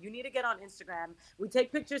 "Girl, you need to get on Instagram. We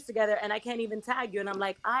take pictures together, and I can't even tag you." And I'm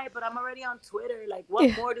like, "All right, but I'm already on Twitter. Like,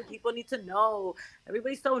 what more do people need to know?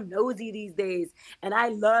 Everybody's so nosy these days." And I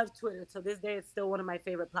love Twitter. To this day, it's still one of my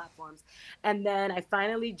favorite platforms. And then I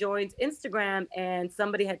finally joined Instagram, and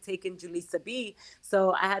somebody had taken Julissa B,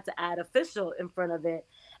 so I had to add official in front of it.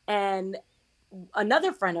 And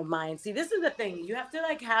another friend of mine, see, this is the thing, you have to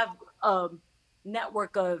like have a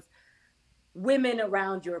network of women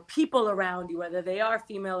around you or people around you, whether they are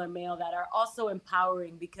female or male, that are also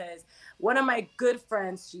empowering. Because one of my good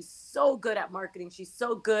friends, she's so good at marketing, she's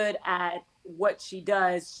so good at what she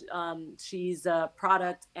does. She's a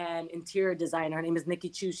product and interior designer. Her name is Nikki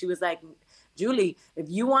Chu. She was like, "Julie, if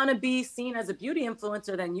you want to be seen as a beauty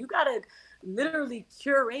influencer, then you got to literally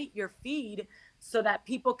curate your feed so that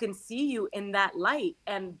people can see you in that light."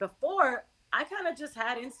 And before, I kind of just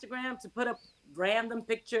had Instagram to put up random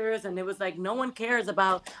pictures, and it was like no one cares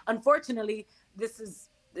about, unfortunately, this is,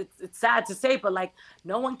 it's sad to say, but like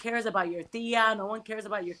no one cares about your tia, no one cares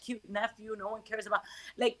about your cute nephew, no one cares about,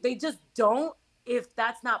 like, they just don't, if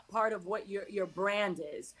that's not part of what your brand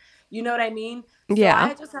is. You know what I mean? So Yeah.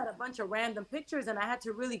 I just had a bunch of random pictures, and I had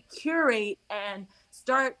to really curate and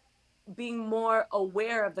start being more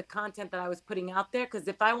aware of the content that I was putting out there. Because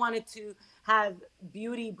if I wanted to have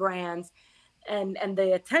beauty brands and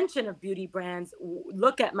the attention of beauty brands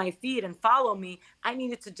look at my feed and follow me, I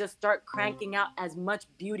needed to just start cranking out as much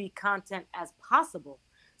beauty content as possible.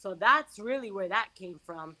 So that's really where that came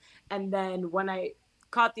from. And then when I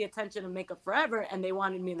caught the attention of Makeup Forever and they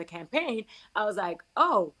wanted me in the campaign, I was like,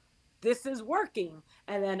 oh, this is working.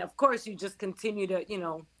 And then of course you just continue to,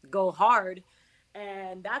 go hard.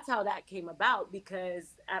 And that's how that came about, because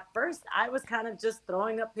at first I was kind of just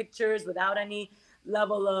throwing up pictures without any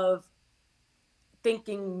level of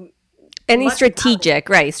thinking Any much about it. strategic,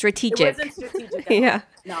 right? It Strategic. wasn't strategic at all. Yeah.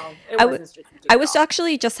 No, it I wasn't strategic I at was all.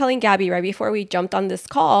 actually just telling Gabby right before we jumped on this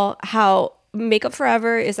call how Makeup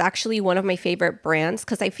Forever is actually one of my favorite brands,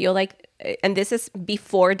 because I feel like, and this is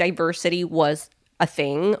before diversity was a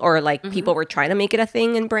thing, or like people were trying to make it a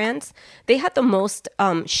thing in brands. They had the most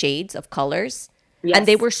shades of colors. And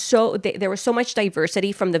they Yes. were there was so much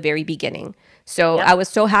diversity from the very beginning. So Yep. I was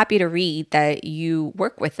so happy to read that you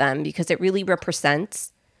work with them, because it really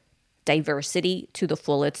represents diversity to the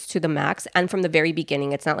fullest, to the max. And from the very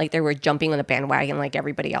beginning, it's not like they were jumping on the bandwagon like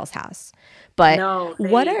everybody else has. But No,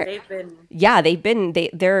 they've been, yeah, they've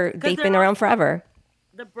because been around forever.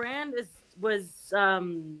 the brand was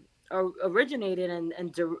originated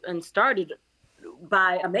and started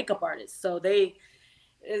by a makeup artist. So they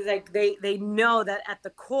know that at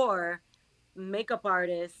the core, makeup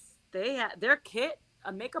artists, their kit,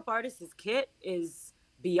 a makeup artist's kit is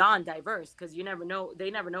beyond diverse, because they never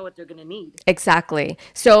know what they're gonna need. Exactly.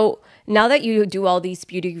 So now that you do all these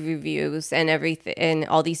beauty reviews and everything and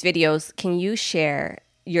all these videos, can you share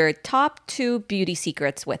your top 2 beauty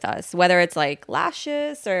secrets with us? Whether it's like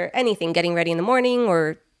lashes or anything, getting ready in the morning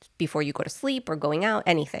or before you go to sleep or going out,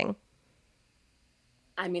 anything.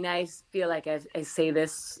 I mean, I feel like I say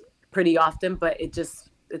this pretty often, but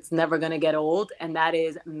it's never going to get old. And that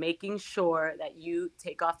is making sure that you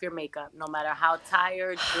take off your makeup, no matter how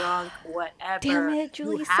tired, drunk, whatever. Damn it, You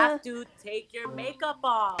Julissa. have to take your makeup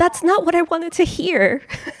off. That's not what I wanted to hear.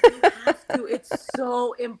 You have to. It's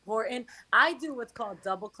so important. I do what's called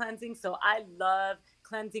double cleansing. So I love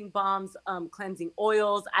cleansing balms, cleansing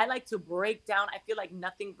oils. I like to break down. I feel like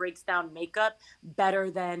nothing breaks down makeup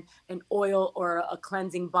better than an oil or a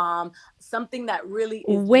cleansing balm. Something that really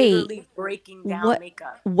is literally breaking down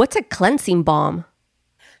makeup. What's a cleansing balm?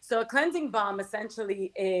 So a cleansing balm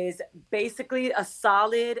essentially is basically a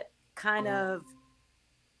solid kind of,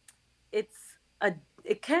 it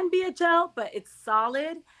can be a gel, but it's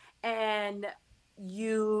solid, and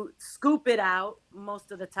you scoop it out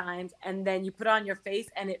most of the times, and then you put it on your face,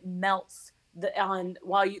 and it melts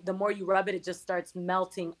the more you rub it, it just starts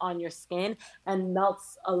melting on your skin and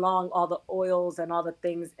melts along all the oils and all the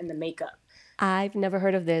things in the makeup. I've never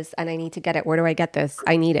heard of this, and I need to get it. Where do I get this?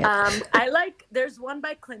 I need it. There's one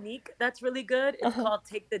by Clinique that's really good. It's called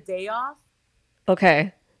Take the Day Off.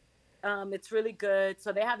 Okay. It's really good.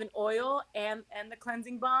 So they have an oil and the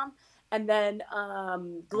cleansing balm. And then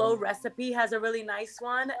Glow Recipe has a really nice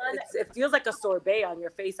one. It feels like a sorbet on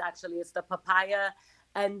your face, actually. It's the papaya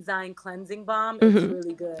enzyme cleansing balm. It's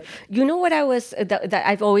really good. You know what I was that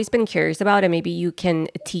I've always been curious about, and maybe you can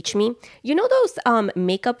teach me. You know those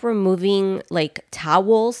makeup removing like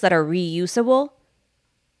towels that are reusable?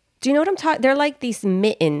 Do you know what I'm talking? They're like these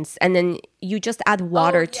mittens, and then you just add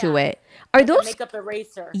water to it. Are Like a those? makeup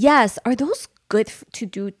eraser. Yes. Are those good to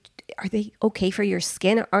do? Are they okay for your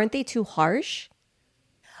skin? Aren't they too harsh?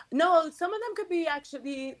 No, some of them could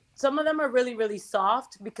be some of them are really, really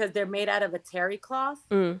soft because they're made out of a terry cloth.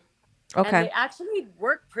 And Okay. they actually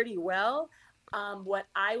work pretty well. What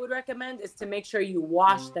I would recommend is to make sure you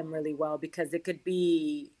wash them really well, because it could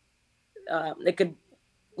be,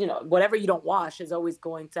 whatever you don't wash is always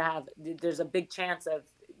going to have, there's a big chance of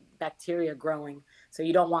bacteria growing. So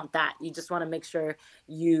you don't want that. You just want to make sure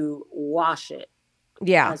you wash it.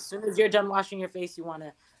 Yeah. As soon as you're done washing your face, you want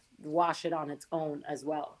to wash it on its own as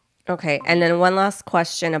well. Okay. And then one last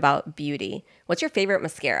question about beauty. What's your favorite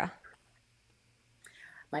mascara?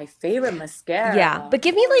 My favorite mascara. Yeah, but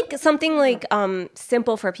give me like something like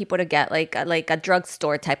simple for people to get, like a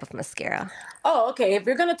drugstore type of mascara. Oh, okay. If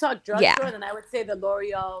you're gonna talk drugstore, Yeah. then I would say the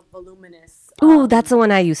L'Oreal Voluminous. Ooh, that's the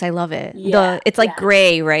one I use. I love it. Yeah, It's like yeah.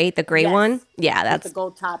 gray, right? The gray Yes. one. Yeah, With that's the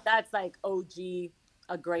gold top. That's like OG,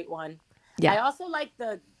 a great one. Yeah. I also like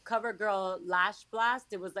the CoverGirl Lash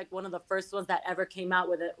Blast. It was like one of the first ones that ever came out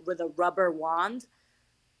with a rubber wand.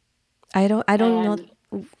 I don't know.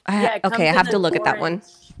 And yeah, it Okay, I comes have in to an look at that one.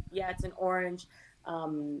 orange- Yeah, it's an orange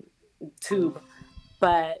tube.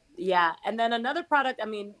 But yeah, and then another product, I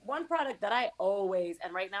mean, one product that I always,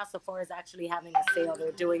 and right now Sephora is actually having a sale.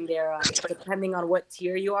 They're doing their, depending on what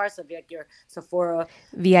tier you are. So if you like your Sephora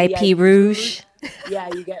VIP Rouge. yeah,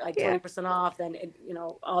 you get like 20% off. Then,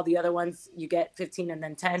 all the other ones, you get 15 and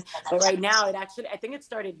then 10. But right now, I think it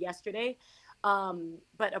started yesterday.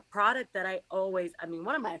 But a product that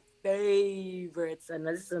one of my favorites, and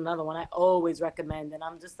this is another one I always recommend, and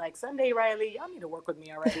I'm just like, Sunday Riley, y'all need to work with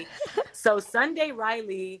me already. So Sunday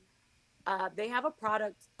Riley, they have a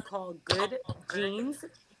product called Good Genes,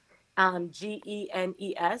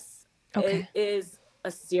 GENES. Okay. It is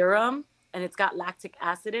a serum, and it's got lactic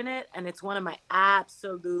acid in it, and it's one of my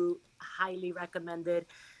absolute highly recommended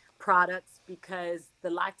products because the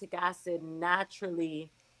lactic acid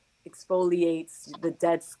naturally exfoliates the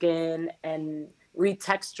dead skin and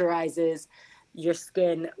retexturizes your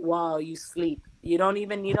skin while you sleep. You don't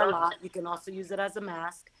even need a lot. You can also use it as a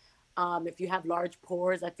mask. If you have large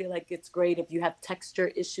pores, I feel like it's great. If you have texture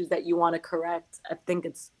issues that you want to correct, I think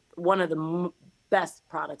it's one of the best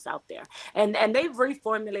products out there. And they've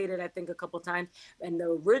reformulated, I think, a couple times. And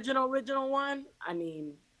the original one, I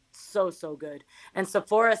mean, so good. And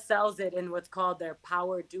Sephora sells it in what's called their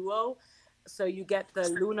Power Duo. So you get the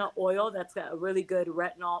Luna oil that's got a really good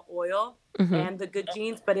retinol oil and the Good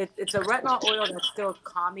Genes, but it's a retinol oil that's still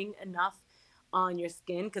calming enough on your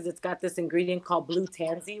skin because it's got this ingredient called blue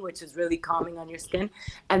tansy, which is really calming on your skin.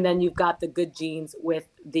 And then you've got the Good Genes with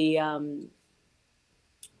the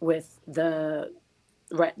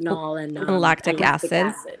retinol and lactic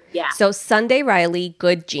acid. Yeah. So Sunday Riley,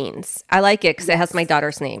 Good Genes. I like it because it has my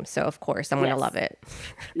daughter's name. So of course I'm going to love it.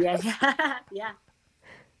 Yeah. Yeah.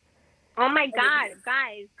 Oh my God,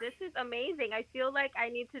 guys, this is amazing. I feel like I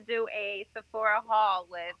need to do a Sephora haul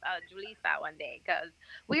with Julissa one day because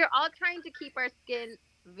we are all trying to keep our skin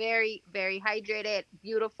very, very hydrated,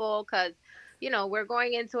 beautiful, because, we're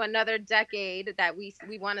going into another decade that we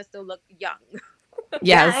want to still look young.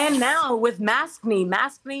 Yes. Yeah, and now with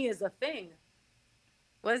maskne is a thing.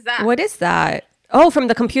 What's that? What is that? Oh, from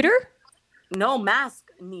the computer? No,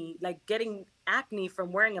 maskne, like getting acne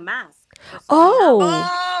from wearing a mask. Oh,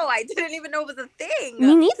 I didn't even know it was a thing.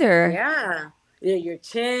 me neither. Yeah, your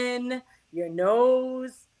chin, your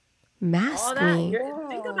nose, all that. Maskne.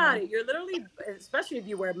 Think about it. You're literally, especially if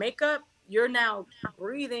you wear makeup, you're now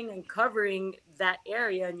breathing and covering that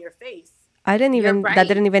area in your face. That didn't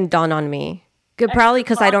even dawn on me. Probably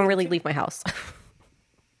because I don't really leave my house.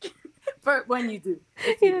 For when you do.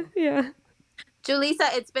 Yeah.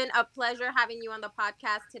 Julissa, it's been a pleasure having you on the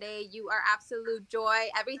podcast today. You are absolute joy.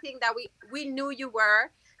 Everything that we knew you were.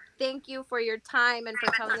 Thank you for your time and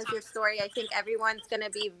for telling us your story. I think everyone's going to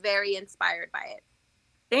be very inspired by it.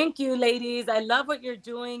 Thank you, ladies. I love what you're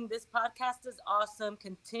doing. This podcast is awesome.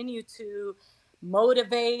 Continue to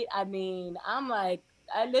motivate. I mean, I'm like,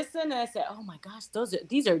 I listen and I say, oh my gosh,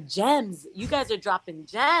 these are gems. You guys are dropping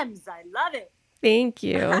gems. I love it. Thank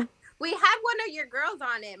you. We had one of your girls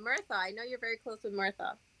on it, Mirtha. I know you're very close with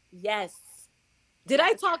Mirtha. Yes. Did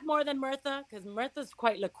I talk more than Mirtha? Because Mirtha's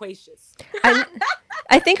quite loquacious.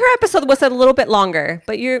 I think her episode was a little bit longer,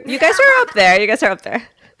 but you guys are up there. You guys are up there.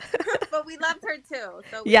 But we loved her too.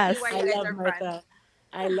 So Yes. we see why I you guys love are Mirtha. friends.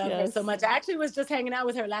 I love her so much. I actually was just hanging out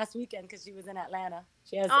with her last weekend because she was in Atlanta.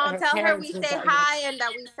 She has tell her we say hi and that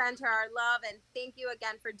we send her our love, and thank you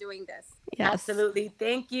again for doing this. Yes. Absolutely.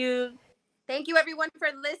 Thank you. Thank you everyone for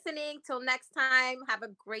listening. Till next time, have a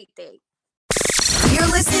great day. You're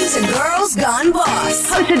listening to Girls Gone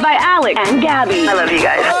Boss, hosted by Alex and Gabby. I love you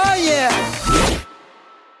guys.